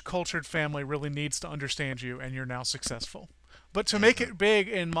one rich, cultured family really needs to understand you, and you're now successful. But to make it big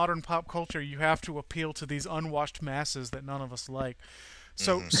in modern pop culture, you have to appeal to these unwashed masses that none of us like.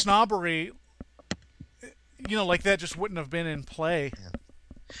 So snobbery, like that just wouldn't have been in play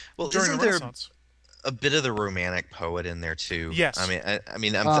during the Renaissance. A bit of the romantic poet in there too? Yes.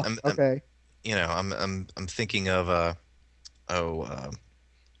 Okay. I'm thinking of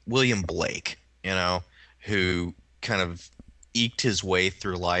William Blake, who kind of eked his way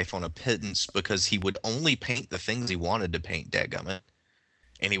through life on a pittance because he would only paint the things he wanted to paint, dadgummit.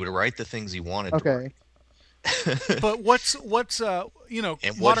 And he would write the things he wanted to write. But what's and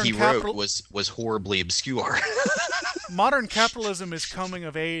what he wrote was horribly obscure. Modern capitalism is coming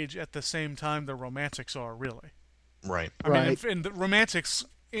of age at the same time the Romantics are, really. Right. I mean, and the Romantics,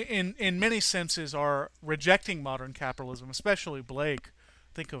 in many senses, are rejecting modern capitalism, especially Blake.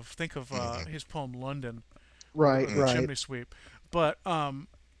 Think of his poem London, right. Chimney Sweep. But to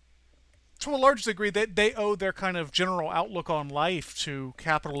a large degree, they owe their kind of general outlook on life to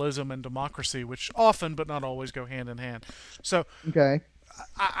capitalism and democracy, which often, but not always, go hand in hand. So, okay,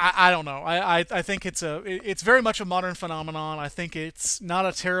 I don't know. I think it's very much a modern phenomenon. I think it's not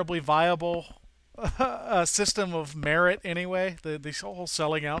a terribly viable system of merit anyway. The whole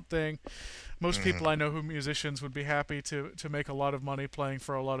selling out thing. Most people I know who are musicians would be happy to make a lot of money playing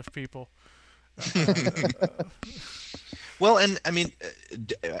for a lot of people. Well, and I mean,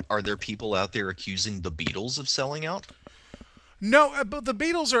 are there people out there accusing the Beatles of selling out? No, but the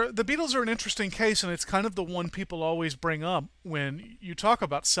Beatles are an interesting case, and it's kind of the one people always bring up when you talk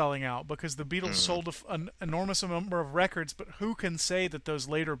about selling out, because the Beatles sold an enormous number of records, but who can say that those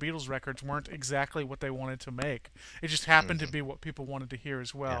later Beatles records weren't exactly what they wanted to make? It just happened to be what people wanted to hear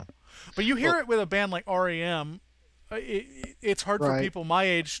as well. Yeah. But you hear it with a band like REM. It's hard for people my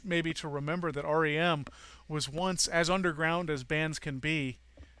age maybe to remember that REM was once as underground as bands can be.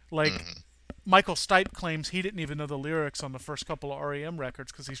 Like... Michael Stipe claims he didn't even know the lyrics on the first couple of REM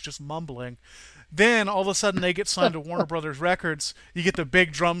records because he's just mumbling. Then all of a sudden they get signed to Warner Brothers Records. You get the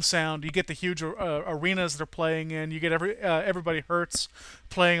big drum sound. You get the huge arenas they're playing in. You get Everybody Hurts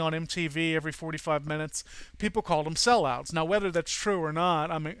playing on MTV every 45 minutes. People called them sellouts. Now, whether that's true or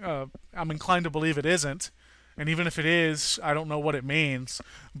not, I'm inclined to believe it isn't. And even if it is, I don't know what it means.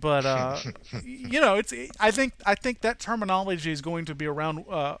 But I think that terminology is going to be around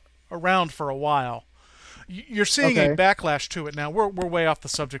for a while. You're seeing a backlash to it now. We're way off the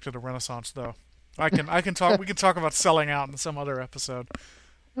subject of the Renaissance, though. We can talk about selling out in some other episode.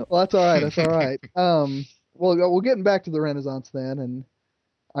 Well, that's all right. That's all right. Well, we're getting back to the Renaissance then, and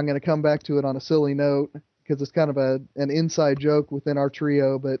I'm going to come back to it on a silly note because it's kind of an inside joke within our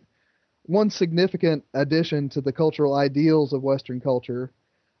trio. But one significant addition to the cultural ideals of Western culture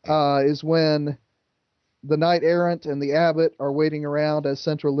is when the knight-errant and the abbot are waiting around as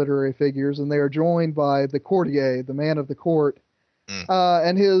central literary figures, and they are joined by the courtier, the man of the court.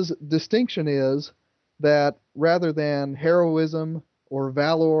 And his distinction is that rather than heroism or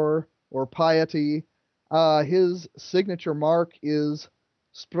valor or piety, his signature mark is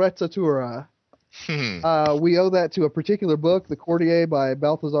sprezzatura. We owe that to a particular book, The Courtier by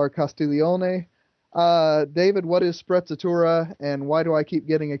Balthazar Castiglione. David, what is sprezzatura, and why do I keep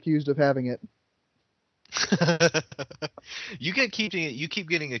getting accused of having it? You keep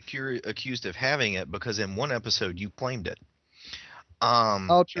getting accused of having it because in one episode you claimed it.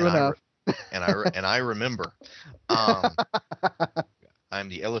 True enough. And I remember. I'm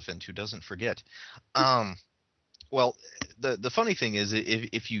the elephant who doesn't forget. Well, the funny thing is,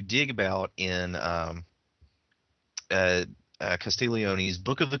 if you dig about in Castiglione's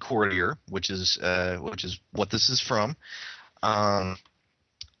Book of the Courtier, which is what this is from,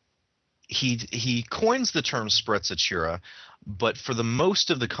 he coins the term sprezzatura, but for the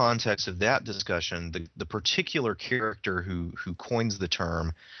most of the context of that discussion, the particular character who coins the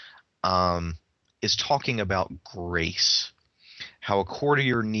term is talking about grace, how a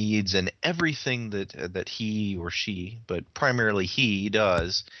courtier needs, and everything that he or she, but primarily he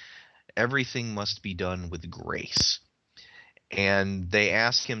does, everything must be done with grace. And they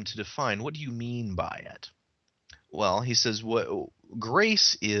ask him to define, what do you mean by it? Well, he says, what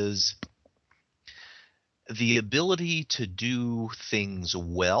grace is the ability to do things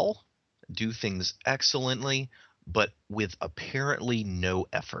well, do things excellently, but with apparently no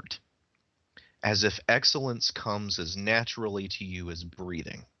effort, as if excellence comes as naturally to you as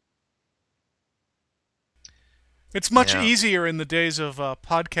breathing. It's much easier in the days of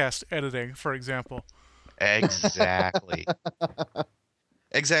podcast editing, for example. Exactly.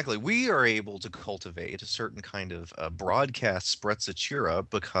 Exactly. We are able to cultivate a certain kind of broadcast sprezzatura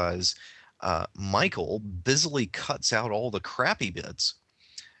because Michael busily cuts out all the crappy bits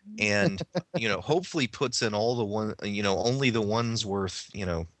and, hopefully puts in all the only the ones worth,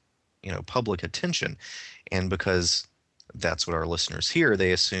 public attention. And because that's what our listeners hear,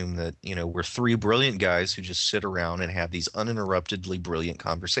 they assume that, we're three brilliant guys who just sit around and have these uninterruptedly brilliant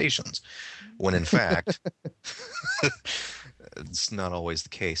conversations, when in fact it's not always the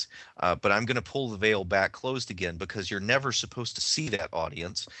case. But I'm going to pull the veil back closed again, because you're never supposed to see that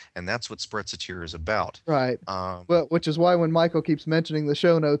audience, and that's what sprezzatura is about. Right. Well, which is why when Michael keeps mentioning the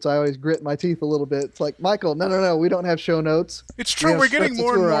show notes, I always grit my teeth a little bit. It's like, Michael, no, we don't have show notes. It's true. We're getting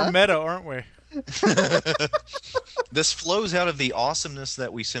more and more meta, aren't we? This flows out of the awesomeness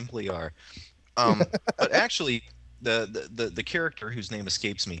that we simply are. But actually, the character whose name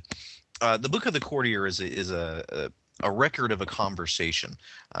escapes me, the Book of the Courtier is a record of a conversation.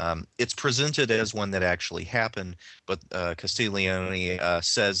 It's presented as one that actually happened, but Castiglione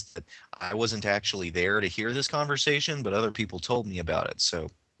says that I wasn't actually there to hear this conversation, but other people told me about it, so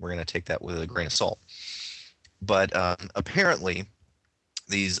we're going to take that with a grain of salt. But apparently,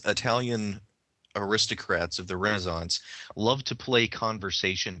 these Italian aristocrats of the Renaissance love to play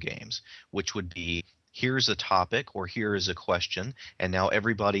conversation games, which would be, here's a topic or here is a question, and now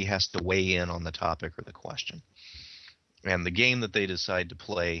everybody has to weigh in on the topic or the question. And the game that they decide to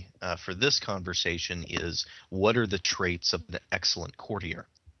play for this conversation is, what are the traits of an excellent courtier?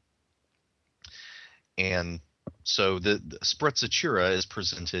 And so the sprezzatura is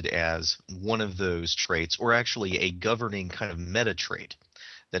presented as one of those traits, or actually a governing kind of meta trait,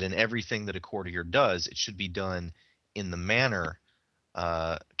 that in everything that a courtier does, it should be done in the manner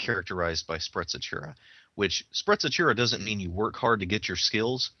characterized by sprezzatura, which sprezzatura doesn't mean you work hard to get your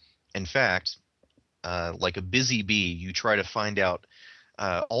skills. In fact, like a busy bee, you try to find out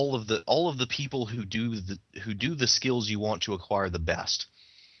all of the people who do the skills you want to acquire the best,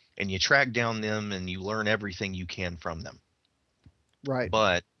 and you track down them and you learn everything you can from them. Right.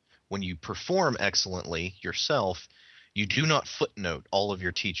 But when you perform excellently yourself, you do not footnote all of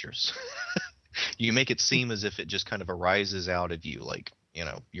your teachers. You make it seem as if it just kind of arises out of you, like,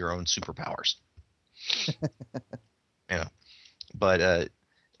 your own superpowers. But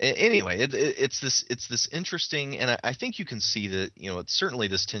anyway, it's this interesting, and I think you can see that, it's certainly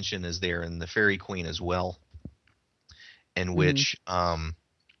this tension is there in the Fairy Queen as well, in which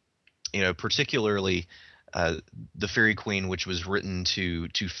particularly the Fairy Queen, which was written to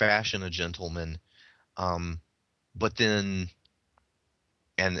fashion a gentleman, but then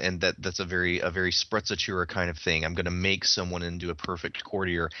and that's a very sprezzatura kind of thing. I'm going to make someone into a perfect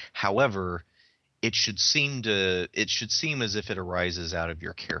courtier. However, it should seem as if it arises out of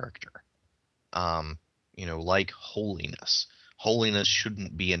your character. Like holiness. Holiness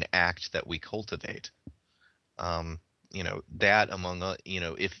shouldn't be an act that we cultivate. That among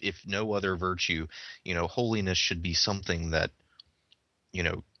if no other virtue, holiness should be something that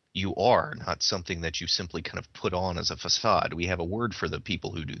you are, not something that you simply kind of put on as a facade. We have a word for the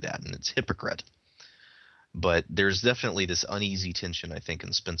people who do that, and it's hypocrite. But there's definitely this uneasy tension, I think,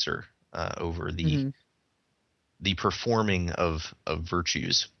 in Spencer over the performing of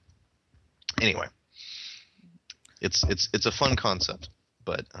virtues. Anyway, it's a fun concept,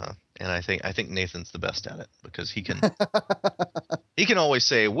 but and I think Nathan's the best at it, because he can always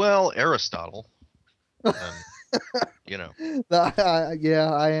say, well, Aristotle. Yeah,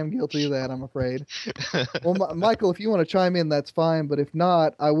 I am guilty of that, I'm afraid. Well, Michael, if you want to chime in, that's fine. But if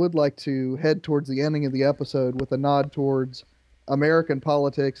not, I would like to head towards the ending of the episode with a nod towards American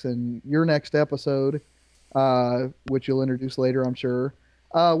politics and your next episode, which you'll introduce later, I'm sure,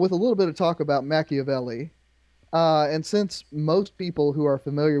 with a little bit of talk about Machiavelli. And since most people who are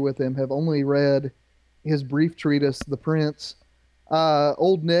familiar with him have only read his brief treatise, The Prince,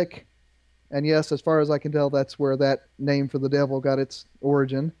 Old Nick and yes, as far as I can tell, that's where that name for the devil got its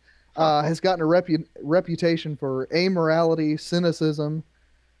origin, has gotten a reputation for amorality, cynicism,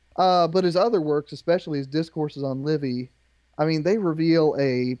 but his other works, especially his discourses on Livy, I mean, they reveal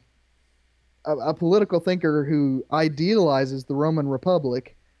a political thinker who idealizes the Roman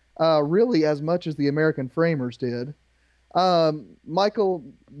Republic really as much as the American framers did. Michael,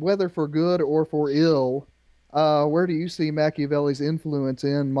 whether for good or for ill, where do you see Machiavelli's influence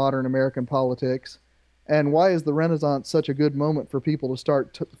in modern American politics? And why is the Renaissance such a good moment for people to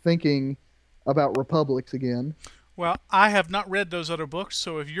start thinking about republics again? Well, I have not read those other books,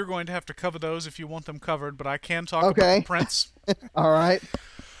 so if you're going to have to cover those if you want them covered, but I can talk about The Prince. All right.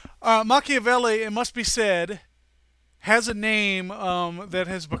 Machiavelli, it must be said, has a name that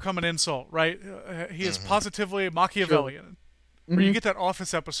has become an insult, right? He is positively Machiavellian. Sure. Where you get that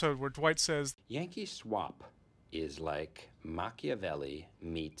Office episode where Dwight says, Yankee Swap is like Machiavelli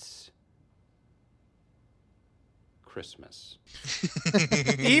meets Christmas.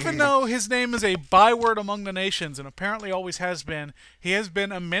 Even though his name is a byword among the nations, and apparently always has been, he has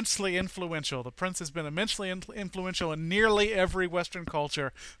been immensely influential. The Prince has been immensely influential in nearly every Western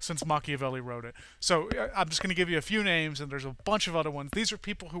culture since Machiavelli wrote it. So I'm just going to give you a few names, and there's a bunch of other ones. These are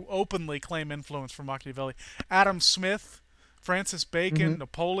people who openly claim influence from Machiavelli. Adam Smith, Francis Bacon,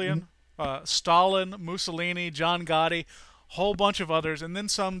 Napoleon, Stalin, Mussolini, John Gotti, whole bunch of others, and then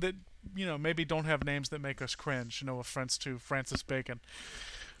some that maybe don't have names that make us cringe. No offense to Francis Bacon.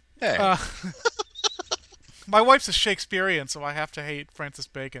 Hey. My wife's a Shakespearean, so I have to hate Francis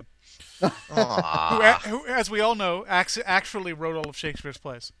Bacon. who, as we all know, actually wrote all of Shakespeare's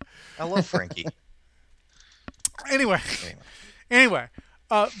plays. I love Frankie. Anyway,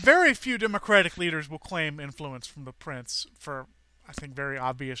 very few Democratic leaders will claim influence from the Prince for, I think, very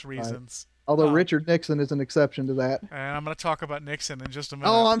obvious reasons. Right. Although Richard Nixon is an exception to that. And I'm going to talk about Nixon in just a minute.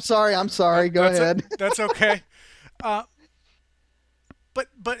 Oh, I'm sorry. Go ahead. That's okay. But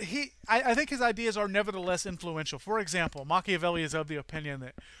I think his ideas are nevertheless influential. For example, Machiavelli is of the opinion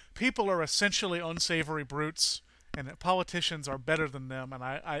that people are essentially unsavory brutes and that politicians are better than them. And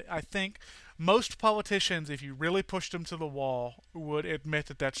I think most politicians, if you really pushed them to the wall, would admit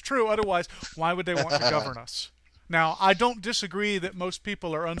that that's true. Otherwise, why would they want to govern us? Now, I don't disagree that most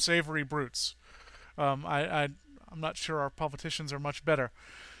people are unsavory brutes. I'm not sure our politicians are much better.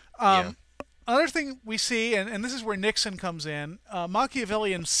 Another thing we see, and this is where Nixon comes in,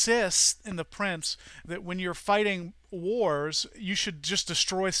 Machiavelli insists in The Prince that when you're fighting wars, you should just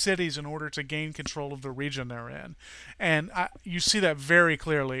destroy cities in order to gain control of the region they're in. And you see that very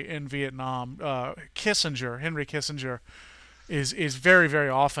clearly in Vietnam. Henry Kissinger, is very, very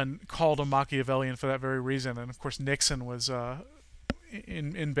often called a Machiavellian for that very reason. And, of course, Nixon was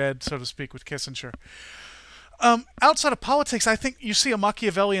in bed, so to speak, with Kissinger. Outside of politics, I think you see a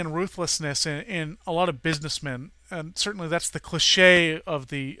Machiavellian ruthlessness in a lot of businessmen. And certainly that's the cliche of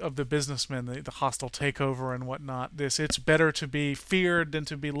the businessmen, the hostile takeover and whatnot. It's better to be feared than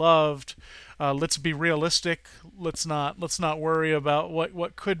to be loved. Let's be realistic. Let's not worry about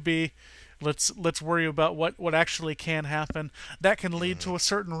what could be. Let's worry about what actually can happen. That can lead to a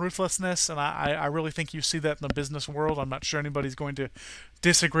certain ruthlessness, and I really think you see that in the business world. I'm not sure anybody's going to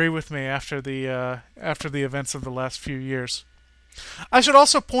disagree with me after the events of the last few years. I should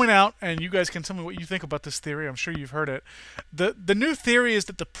also point out, and you guys can tell me what you think about this theory. I'm sure you've heard it. The new theory is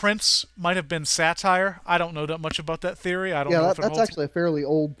that the Prince might have been satire. I don't know that much about that theory. I don't know if it holds. That's actually a fairly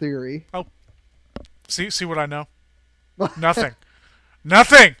old theory. Oh, see what I know? Nothing.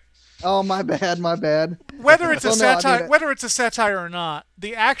 Nothing. Oh, my bad. Whether it's a satire or not,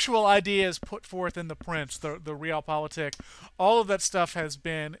 the actual ideas put forth in The Prince, the realpolitik, all of that stuff has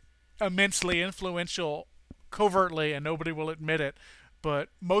been immensely influential covertly, and nobody will admit it. But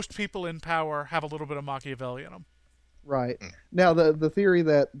most people in power have a little bit of Machiavelli in them. Right. Now, the theory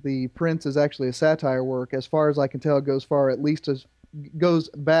that The Prince is actually a satire work, as far as I can tell, goes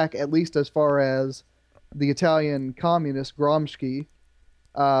back at least as far as the Italian communist Gramsci,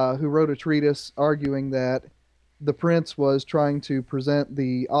 who wrote a treatise arguing that the Prince was trying to present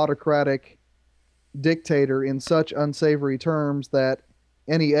the autocratic dictator in such unsavory terms that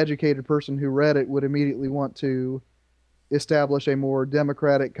any educated person who read it would immediately want to establish a more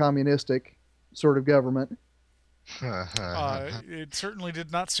democratic, communistic sort of government. It certainly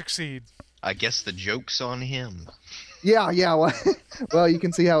did not succeed. I guess the joke's on him. Yeah. Well, you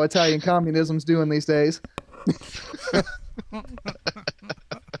can see how Italian communism's doing these days.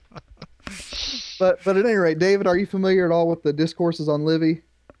 But at any rate, David, are you familiar at all with the discourses on Livy?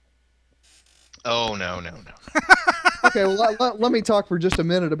 Oh, no. Okay, well, let me talk for just a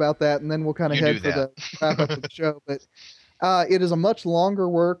minute about that, and then we'll kind of head for the wrap up of the show. But It is a much longer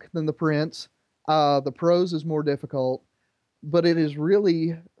work than The Prince. The prose is more difficult, but it is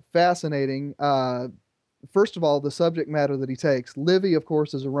really fascinating. First of all, the subject matter that he takes. Livy, of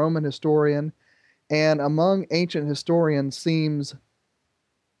course, is a Roman historian, and among ancient historians seems,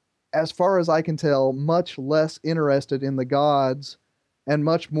 as far as I can tell, much less interested in the gods and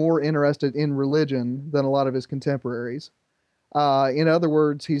much more interested in religion than a lot of his contemporaries. In other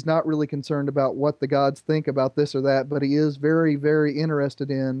words, he's not really concerned about what the gods think about this or that, but he is very, very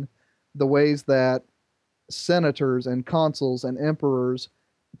interested in the ways that senators and consuls and emperors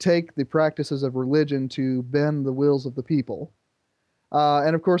take the practices of religion to bend the wills of the people.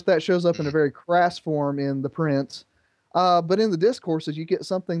 And of course, that shows up in a very crass form in The Prince. But in the discourses, you get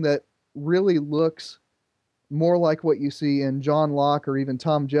something that really looks more like what you see in John Locke or even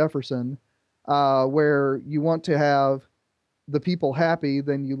Tom Jefferson, where you want to have the people happy,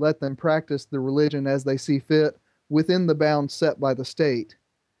 then you let them practice the religion as they see fit within the bounds set by the state.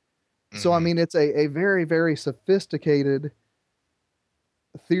 So, I mean, it's a very, very sophisticated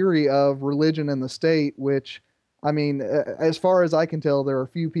theory of religion and the state, which, I mean, as far as I can tell, there are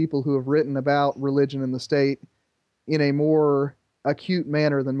few people who have written about religion and the state in a more acute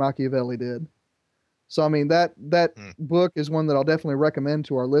manner than Machiavelli did. So, I mean, that book is one that I'll definitely recommend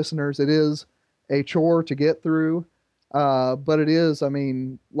to our listeners. It is a chore to get through, but it is, I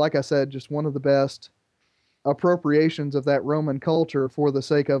mean, like I said, just one of the best appropriations of that Roman culture for the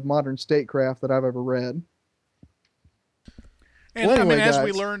sake of modern statecraft that I've ever read. And well, anyway, I mean, as guys,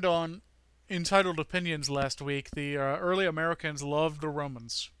 we learned on Entitled Opinions last week, the early Americans loved the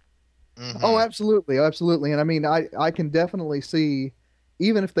Romans. Oh, absolutely, absolutely. And I mean, I can definitely see,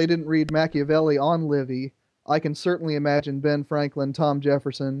 even if they didn't read Machiavelli on Livy, I can certainly imagine Ben Franklin, Tom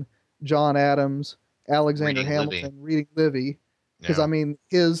Jefferson, John Adams, Alexander Hamilton reading Livy. Because, I mean,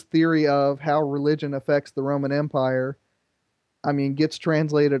 his theory of how religion affects the Roman Empire, I mean, gets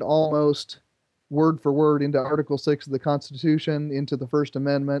translated almost word for word into Article 6 of the Constitution, into the First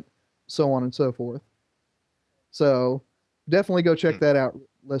Amendment, so on and so forth. So definitely go check that out,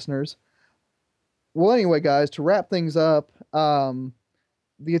 listeners. Well, anyway, guys, to wrap things up, the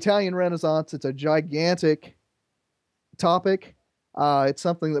Italian Renaissance, it's a gigantic topic. It's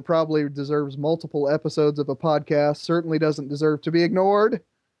something that probably deserves multiple episodes of a podcast, certainly doesn't deserve to be ignored.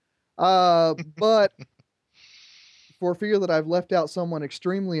 But for fear that I've left out someone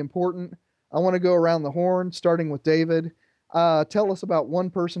extremely important, I want to go around the horn, starting with David. Tell us about one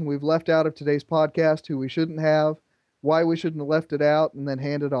person we've left out of today's podcast who we shouldn't have, why we shouldn't have left it out, and then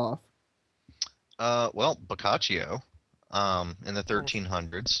hand it off. Well, Boccaccio, in the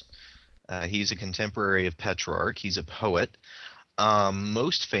 1300s. He's a contemporary of Petrarch. He's a poet.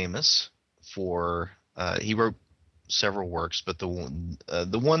 Most famous for he wrote several works, but the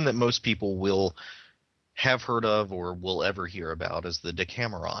one that most people will have heard of or will ever hear about is the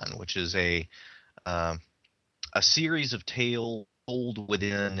Decameron, which is a series of tales told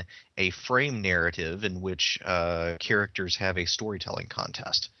within a frame narrative in which characters have a storytelling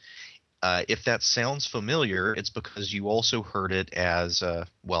contest. If that sounds familiar, it's because you also heard it as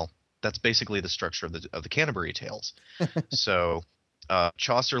well. That's basically the structure of the Canterbury Tales. So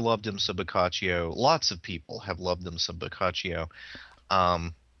Chaucer loved him some Boccaccio. Lots of people have loved them some Boccaccio.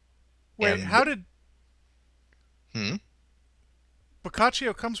 Wait, how did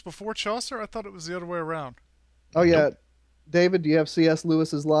Boccaccio comes before Chaucer? I thought it was the other way around. Oh yeah, nope. David, do you have C.S.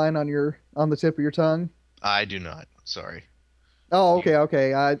 Lewis's line on the tip of your tongue? I do not. Sorry. Oh,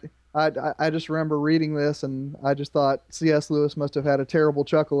 okay. I just remember reading this, and I just thought C.S. Lewis must have had a terrible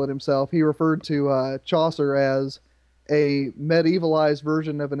chuckle at himself. He referred to Chaucer as a medievalized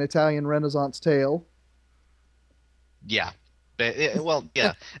version of an Italian Renaissance tale. Yeah. Well,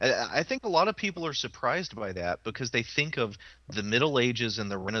 yeah. I think a lot of people are surprised by that because they think of the Middle Ages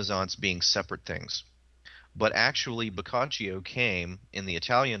and the Renaissance being separate things. But actually, Boccaccio came, in the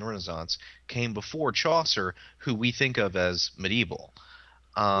Italian Renaissance, came before Chaucer, who we think of as medieval.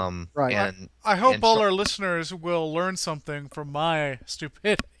 Right. And I hope all our listeners will learn something from my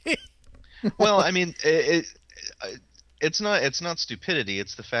stupidity. Well, I mean, it's not stupidity.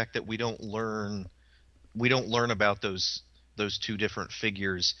 It's the fact that we don't learn about those two different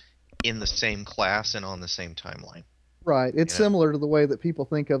figures in the same class and on the same timeline. Right. It's similar to the way that people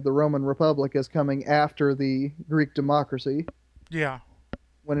think of the Roman Republic as coming after the Greek democracy. Yeah.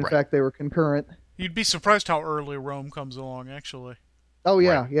 When in fact they were concurrent. You'd be surprised how early Rome comes along, actually. Oh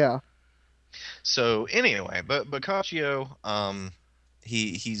yeah, yeah. So anyway, but Boccaccio,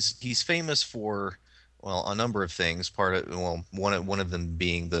 he's famous for a number of things. One of them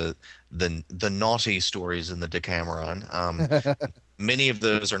being the naughty stories in the Decameron. Many of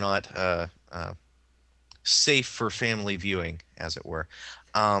those are not safe for family viewing, as it were.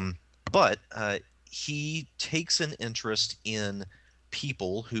 But he takes an interest in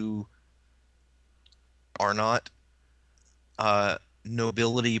people who are not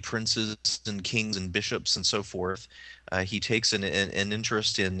nobility, princes and kings and bishops and so forth. He takes an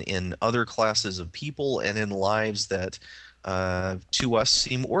interest in other classes of people and in lives that to us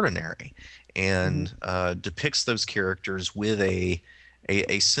seem ordinary, and depicts those characters with a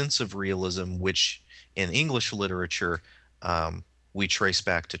sense of realism, which in English literature we trace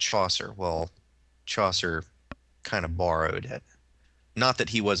back to Chaucer. Well, Chaucer kind of borrowed it. Not that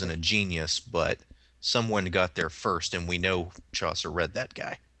he wasn't a genius, but someone got there first, and we know Chaucer read that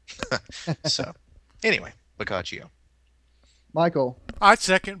guy. So, anyway, Boccaccio. Michael. I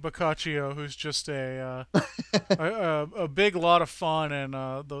second Boccaccio, who's just a big lot of fun, and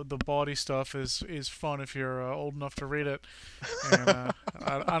the bawdy stuff is fun if you're old enough to read it. And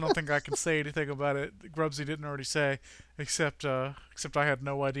I don't think I can say anything about it. Grubbsy didn't already say, except I had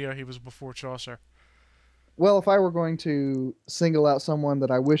no idea he was before Chaucer. Well, if I were going to single out someone that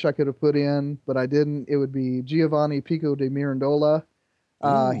I wish I could have put in, but I didn't, it would be Giovanni Pico de Mirandola.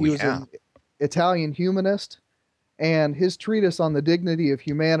 He was an Italian humanist, and his treatise on the dignity of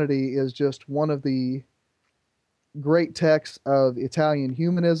humanity is just one of the great texts of Italian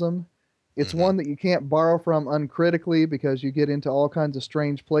humanism. It's one that you can't borrow from uncritically because you get into all kinds of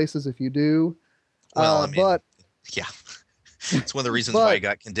strange places if you do. Well, yeah. It's one of the reasons why he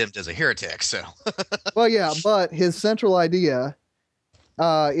got condemned as a heretic. So, well, yeah, but his central idea,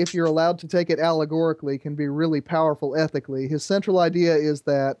 if you're allowed to take it allegorically, can be really powerful ethically. His central idea is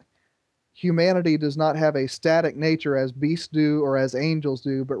that humanity does not have a static nature as beasts do or as angels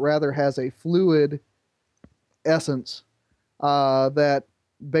do, but rather has a fluid essence that,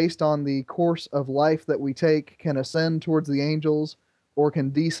 based on the course of life that we take, can ascend towards the angels or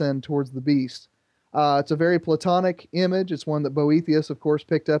can descend towards the beasts. It's a very Platonic image. It's one that Boethius, of course,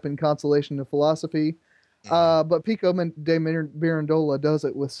 picked up in Consolation of Philosophy. But Pico de Mirandola does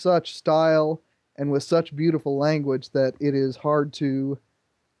it with such style and with such beautiful language that it is hard to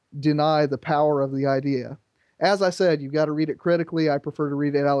deny the power of the idea. As I said, you've got to read it critically. I prefer to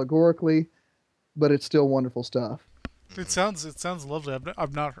read it allegorically, but it's still wonderful stuff. It sounds lovely.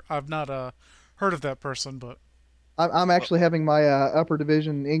 I've not heard of that person, but I'm actually having my upper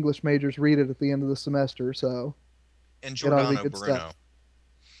division English majors read it at the end of the semester, so. And Giordano Bruno. Stuff.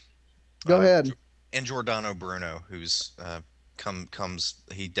 Go ahead. And Giordano Bruno, who's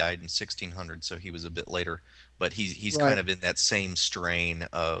he died in 1600, so he was a bit later, but he's right. Kind of in that same strain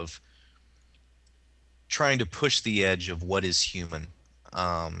of trying to push the edge of what is human.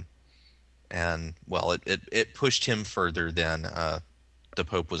 And well, it pushed him further than the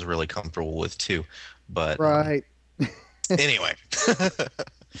Pope was really comfortable with too. But right. Anyway.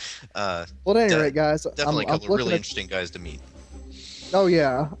 Well, at any rate, guys, definitely a couple of really interesting guys to meet. Oh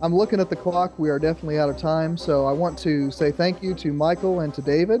yeah, I'm looking at the clock. We are definitely out of time, so I want to say thank you to Michael and to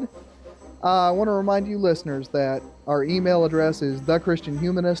David. I want to remind you listeners that our email address is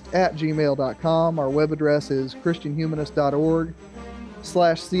thechristianhumanist@gmail.com. Our web address is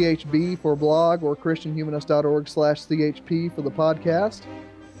christianhumanist.org/chb for blog, or christianhumanist.org/chp for the podcast.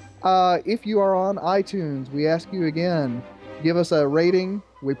 If you are on iTunes, we ask you again, give us a rating.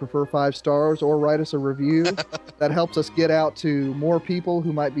 We prefer 5 stars, or write us a review. That helps us get out to more people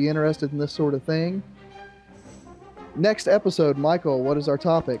who might be interested in this sort of thing. Next episode, Michael, what is our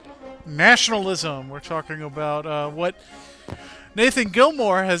topic? Nationalism. We're talking about what Nathan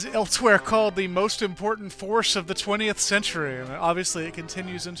Gilmour has elsewhere called the most important force of the 20th century, and obviously it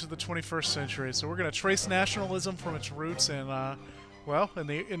continues into the 21st century. So we're going to trace nationalism from its roots in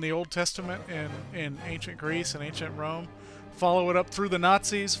the Old Testament and in ancient Greece and ancient Rome. Follow it up through the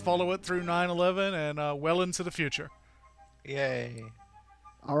Nazis, follow it through 9/11, and well into the future. Yay.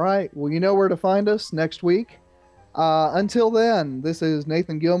 All right. Well, you know where to find us next week. Until then, this is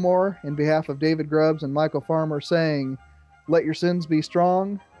Nathan Gilmour in behalf of David Grubbs and Michael Farmer saying, let your sins be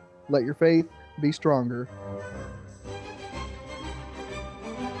strong, let your faith be stronger.